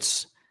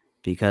Patriots,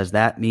 because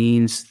that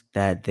means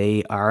that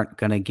they aren't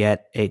going to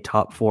get a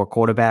top 4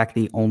 quarterback.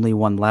 The only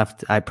one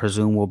left, I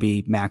presume, will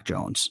be Mac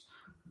Jones.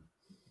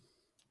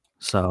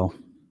 So,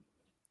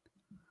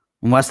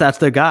 unless that's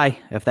their guy.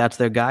 If that's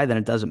their guy, then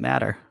it doesn't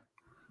matter.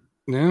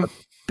 Yeah. But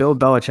Bill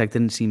Belichick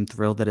didn't seem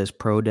thrilled at his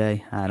pro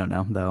day. I don't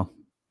know, though.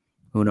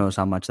 Who knows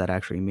how much that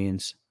actually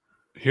means.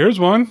 Here's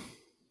one.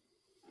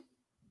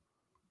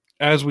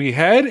 As we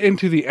head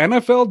into the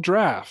NFL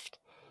draft,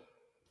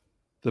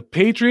 the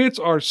Patriots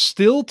are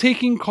still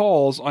taking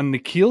calls on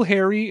N'Keal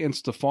Harry and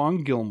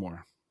Stephon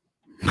Gilmore.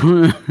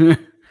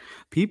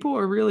 People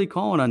are really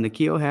calling on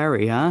N'Keal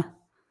Harry, huh?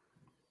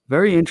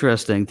 Very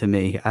interesting to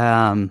me.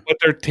 But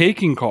they're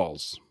taking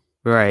calls.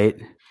 Right.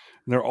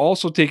 They're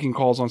also taking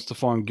calls on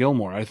Stephon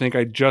Gilmore. I think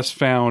I just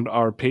found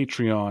our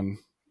Patreon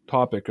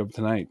topic of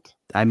tonight.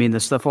 I mean, the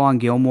Stephon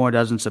Gilmore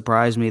doesn't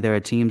surprise me. There are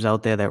teams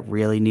out there that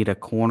really need a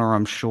corner,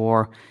 I'm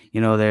sure. You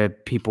know, there are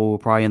people who were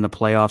probably in the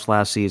playoffs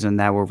last season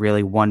that were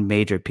really one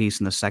major piece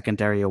in the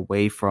secondary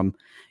away from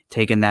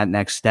taking that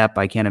next step.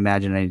 I can't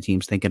imagine any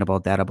teams thinking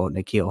about that, about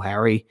N'Keal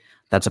Harry.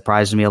 That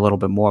surprises me a little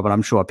bit more, but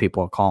I'm sure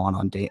people are calling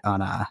on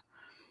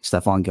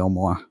Stephon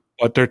Gilmore.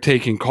 But they're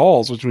taking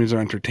calls, which means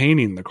they're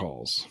entertaining the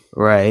calls.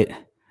 Right.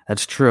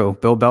 That's true.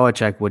 Bill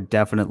Belichick would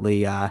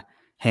definitely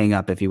hang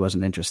up if he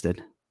wasn't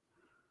interested.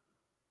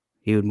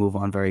 he would move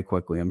on very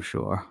quickly, I'm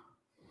sure.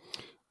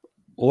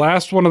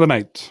 Last one of the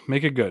night.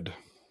 Make it good.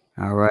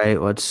 All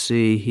right, let's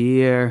see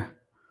here.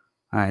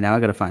 All right, now I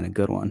got to find a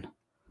good one.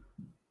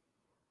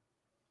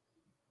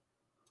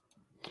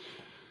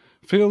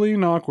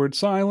 Filling awkward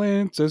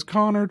silence as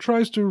Connor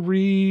tries to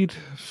read.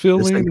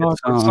 Filling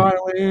awkward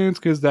silence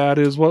because that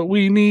is what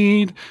we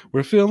need.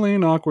 We're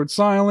filling awkward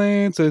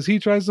silence as he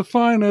tries to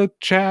find a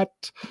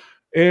chat.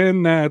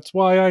 And that's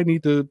why I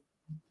need to.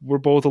 We're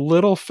both a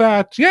little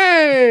fat.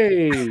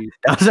 Yay!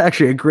 That was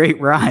actually a great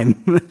rhyme.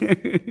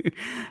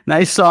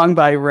 Nice song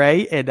by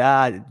Ray.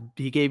 And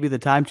he gave me the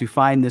time to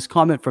find this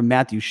comment from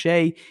Matthew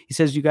Shea. He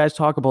says, you guys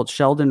talk about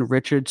Sheldon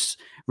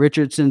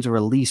Richardson's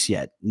release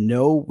yet?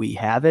 No, we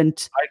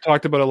haven't. I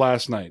talked about it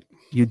last night.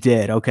 You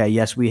did? Okay.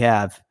 Yes, we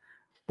have.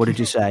 What did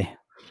you say?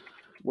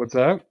 What's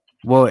that?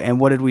 Well, and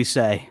what did we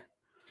say?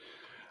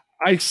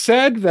 I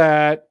said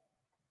that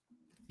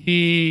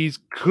he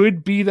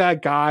could be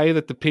that guy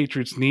that the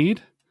Patriots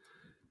need.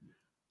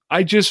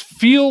 I just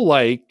feel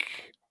like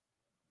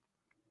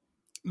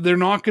they're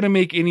not going to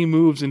make any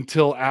moves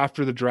until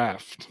after the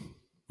draft.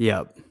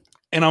 Yep.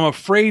 And I'm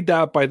afraid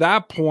that by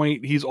that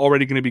point, he's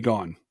already going to be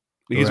gone.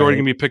 He's already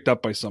going to be picked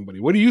up by somebody.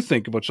 What do you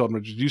think about Sheldon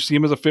Richardson? Do you see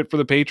him as a fit for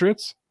the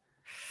Patriots?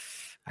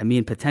 I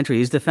mean, potentially.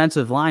 He's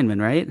defensive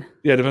lineman, right?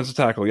 Yeah, defensive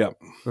tackle, yeah.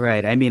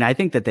 Right. I mean, I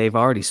think that they've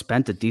already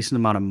spent a decent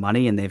amount of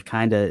money and they've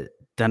kind of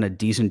done a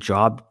decent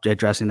job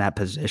addressing that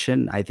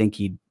position. I think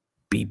he'd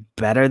be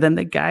better than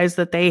the guys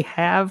that they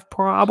have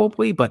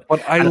probably, but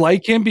I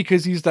like him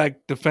because he's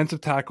that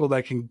defensive tackle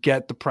that can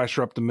get the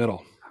pressure up the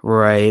middle.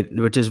 Right,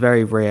 which is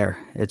very rare.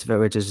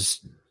 Which is,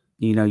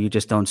 you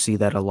just don't see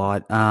that a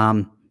lot.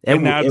 It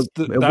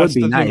would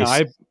be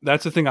nice.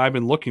 That's the thing I've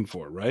been looking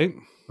for, right?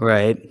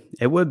 Right.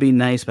 It would be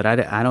nice, but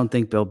I don't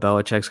think Bill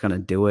Belichick's going to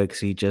do it because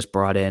he just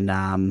brought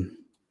in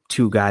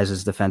two guys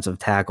as defensive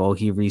tackle.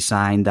 He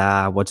re-signed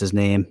what's his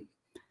name?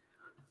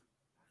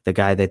 The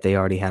guy that they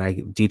already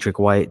had, Dietrich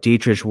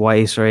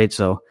Weiss, right?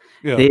 So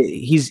yeah.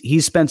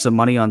 He's spent some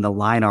money on the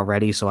line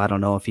already, so I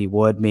don't know if he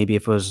would. Maybe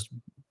if it was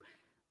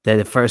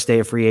the first day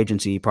of free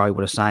agency, he probably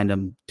would have signed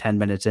him 10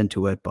 minutes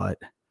into it, but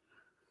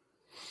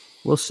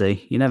we'll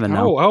see. You never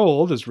know. How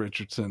old is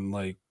Richardson?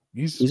 Like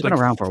he's been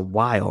around for a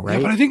while, right?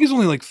 Yeah, but I think he's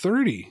only like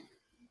 30.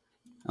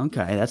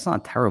 Okay, that's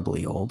not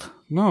terribly old.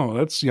 No,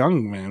 that's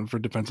young, man, for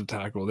defensive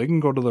tackle. They can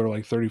go to their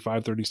like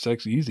 35,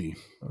 36 easy.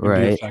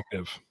 Right. Be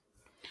effective.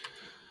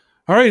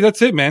 All right,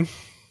 that's it, man.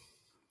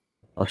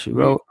 All she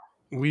wrote.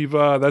 We've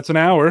that's an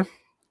hour.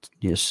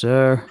 Yes,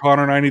 sir.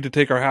 Connor and I need to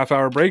take our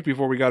half-hour break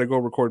before we got to go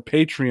record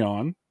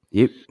Patreon.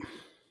 Yep.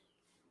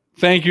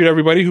 Thank you to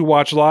everybody who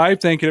watched live.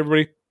 Thank you to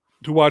everybody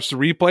who watched the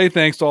replay.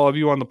 Thanks to all of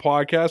you on the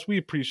podcast. We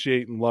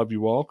appreciate and love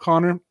you all.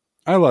 Connor,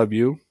 I love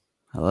you.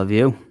 I love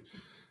you.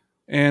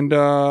 And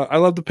I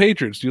love the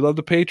Patriots. Do you love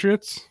the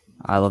Patriots?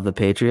 I love the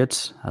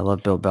Patriots. I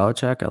love Bill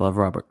Belichick. I love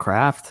Robert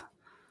Kraft.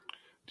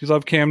 Do you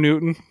love Cam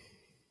Newton?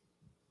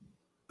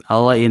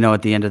 I'll let you know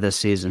at the end of this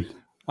season.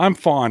 I'm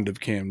fond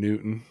of Cam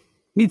Newton.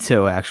 Me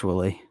too,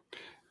 actually.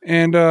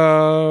 And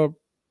tell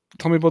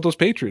me about those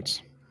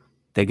Patriots.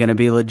 They're going to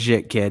be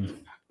legit, kid.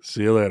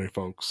 See you later,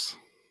 folks.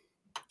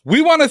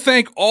 We want to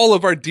thank all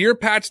of our Dear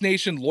Pats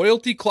Nation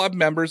Loyalty Club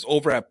members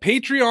over at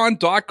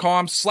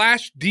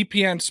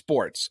patreon.com/DPN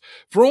Sports.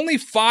 For only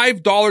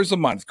 $5 a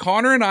month,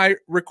 Connor and I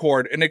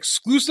record an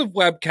exclusive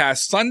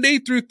webcast Sunday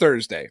through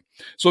Thursday.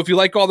 So if you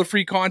like all the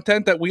free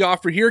content that we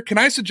offer here, can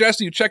I suggest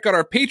that you check out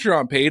our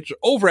Patreon page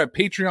over at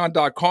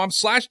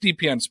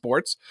patreon.com/DPN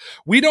Sports.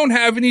 We don't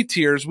have any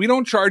tiers. We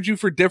don't charge you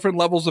for different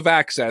levels of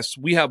access.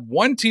 We have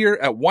one tier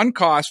at one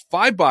cost,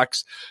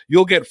 $5.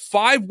 You'll get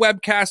 5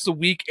 webcasts a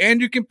week,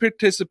 and you can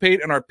participate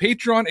in our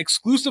Patreon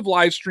exclusive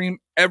live stream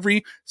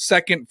every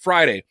second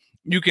Friday.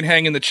 You can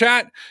hang in the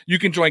chat. You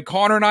can join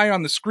Connor and I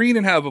on the screen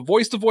and have a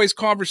voice-to-voice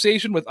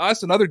conversation with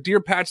us and other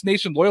Dear Pats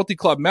Nation Loyalty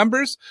Club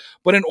members.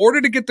 But in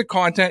order to get the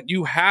content,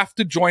 you have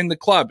to join the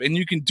club. And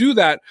you can do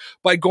that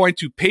by going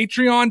to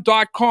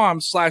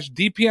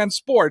patreon.com/DPN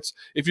Sports.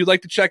 If you'd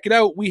like to check it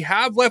out, we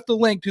have left a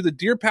link to the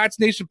Dear Pats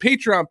Nation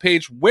Patreon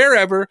page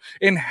wherever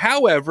and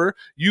however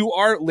you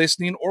are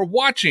listening or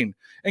watching.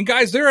 And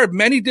guys, there are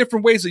many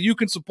different ways that you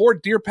can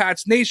support Dear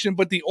Pats Nation,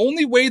 but the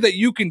only way that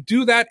you can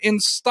do that in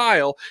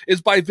style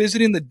is by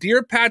visiting the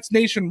Dear Pats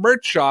Nation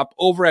merch shop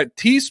over at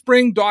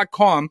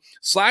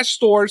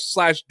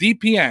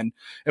teespring.com/stores/DPN.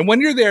 And when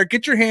you're there,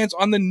 get your hands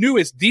on the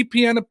newest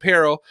DPN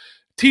apparel,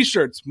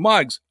 t-shirts,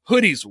 mugs,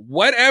 hoodies,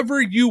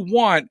 whatever you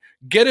want.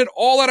 Get it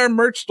all at our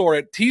merch store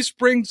at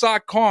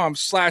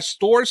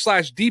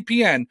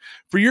teespring.com/store/DPN.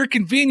 For your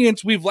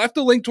convenience, we've left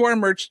a link to our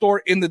merch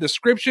store in the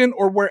description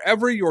or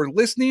wherever you're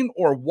listening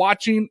or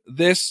watching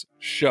this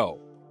show.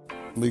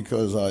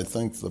 Because I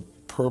think the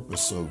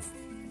purpose of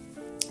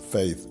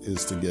faith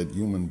is to get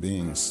human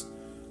beings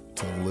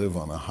to live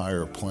on a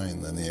higher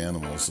plane than the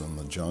animals in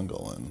the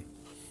jungle, and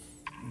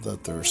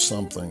that there's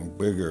something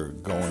bigger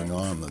going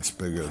on that's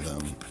bigger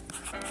than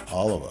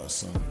all of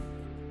us.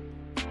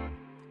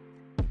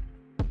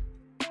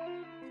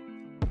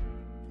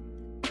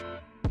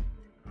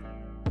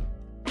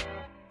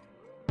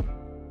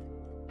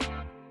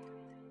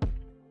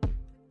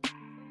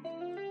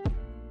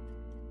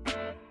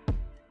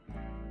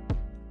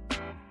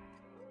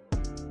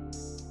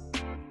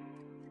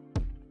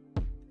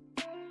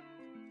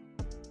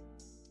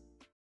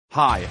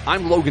 Hi,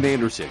 I'm Logan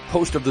Anderson,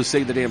 host of the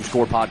Say the Damn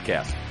Score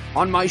podcast.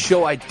 On my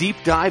show, I deep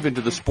dive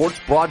into the sports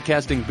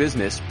broadcasting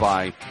business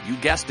by, you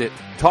guessed it,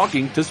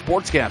 talking to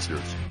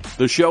sportscasters.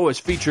 The show has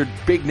featured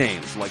big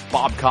names like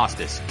Bob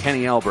Costas,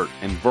 Kenny Albert,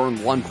 and Vern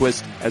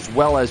Lundquist, as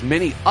well as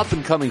many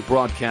up-and-coming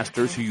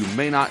broadcasters who you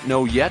may not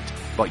know yet,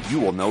 but you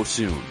will know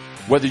soon.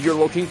 Whether you're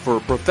looking for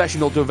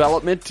professional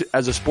development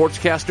as a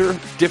sportscaster,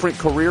 different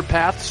career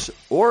paths,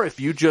 or if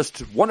you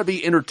just want to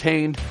be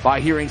entertained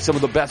by hearing some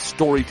of the best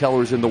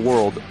storytellers in the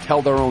world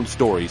tell their own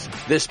stories,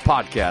 this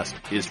podcast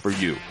is for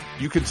you.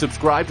 You can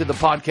subscribe to the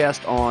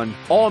podcast on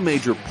all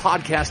major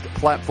podcast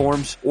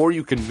platforms, or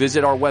you can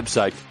visit our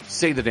website,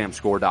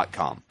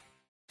 saythedamnscore.com.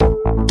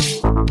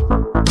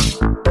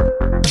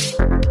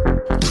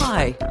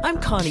 Hi, I'm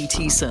Connie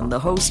Thiessen, the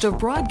host of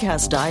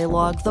Broadcast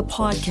Dialogue, the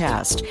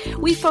podcast.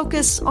 We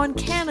focus on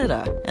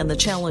Canada and the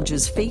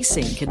challenges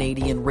facing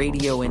Canadian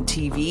radio and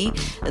TV,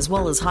 as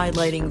well as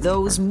highlighting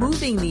those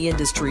moving the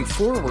industry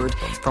forward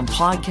from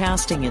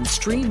podcasting and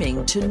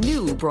streaming to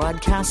new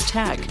broadcast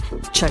tech.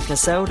 Check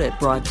us out at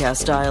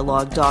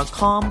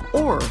broadcastdialogue.com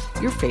or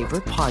your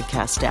favorite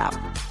podcast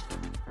app.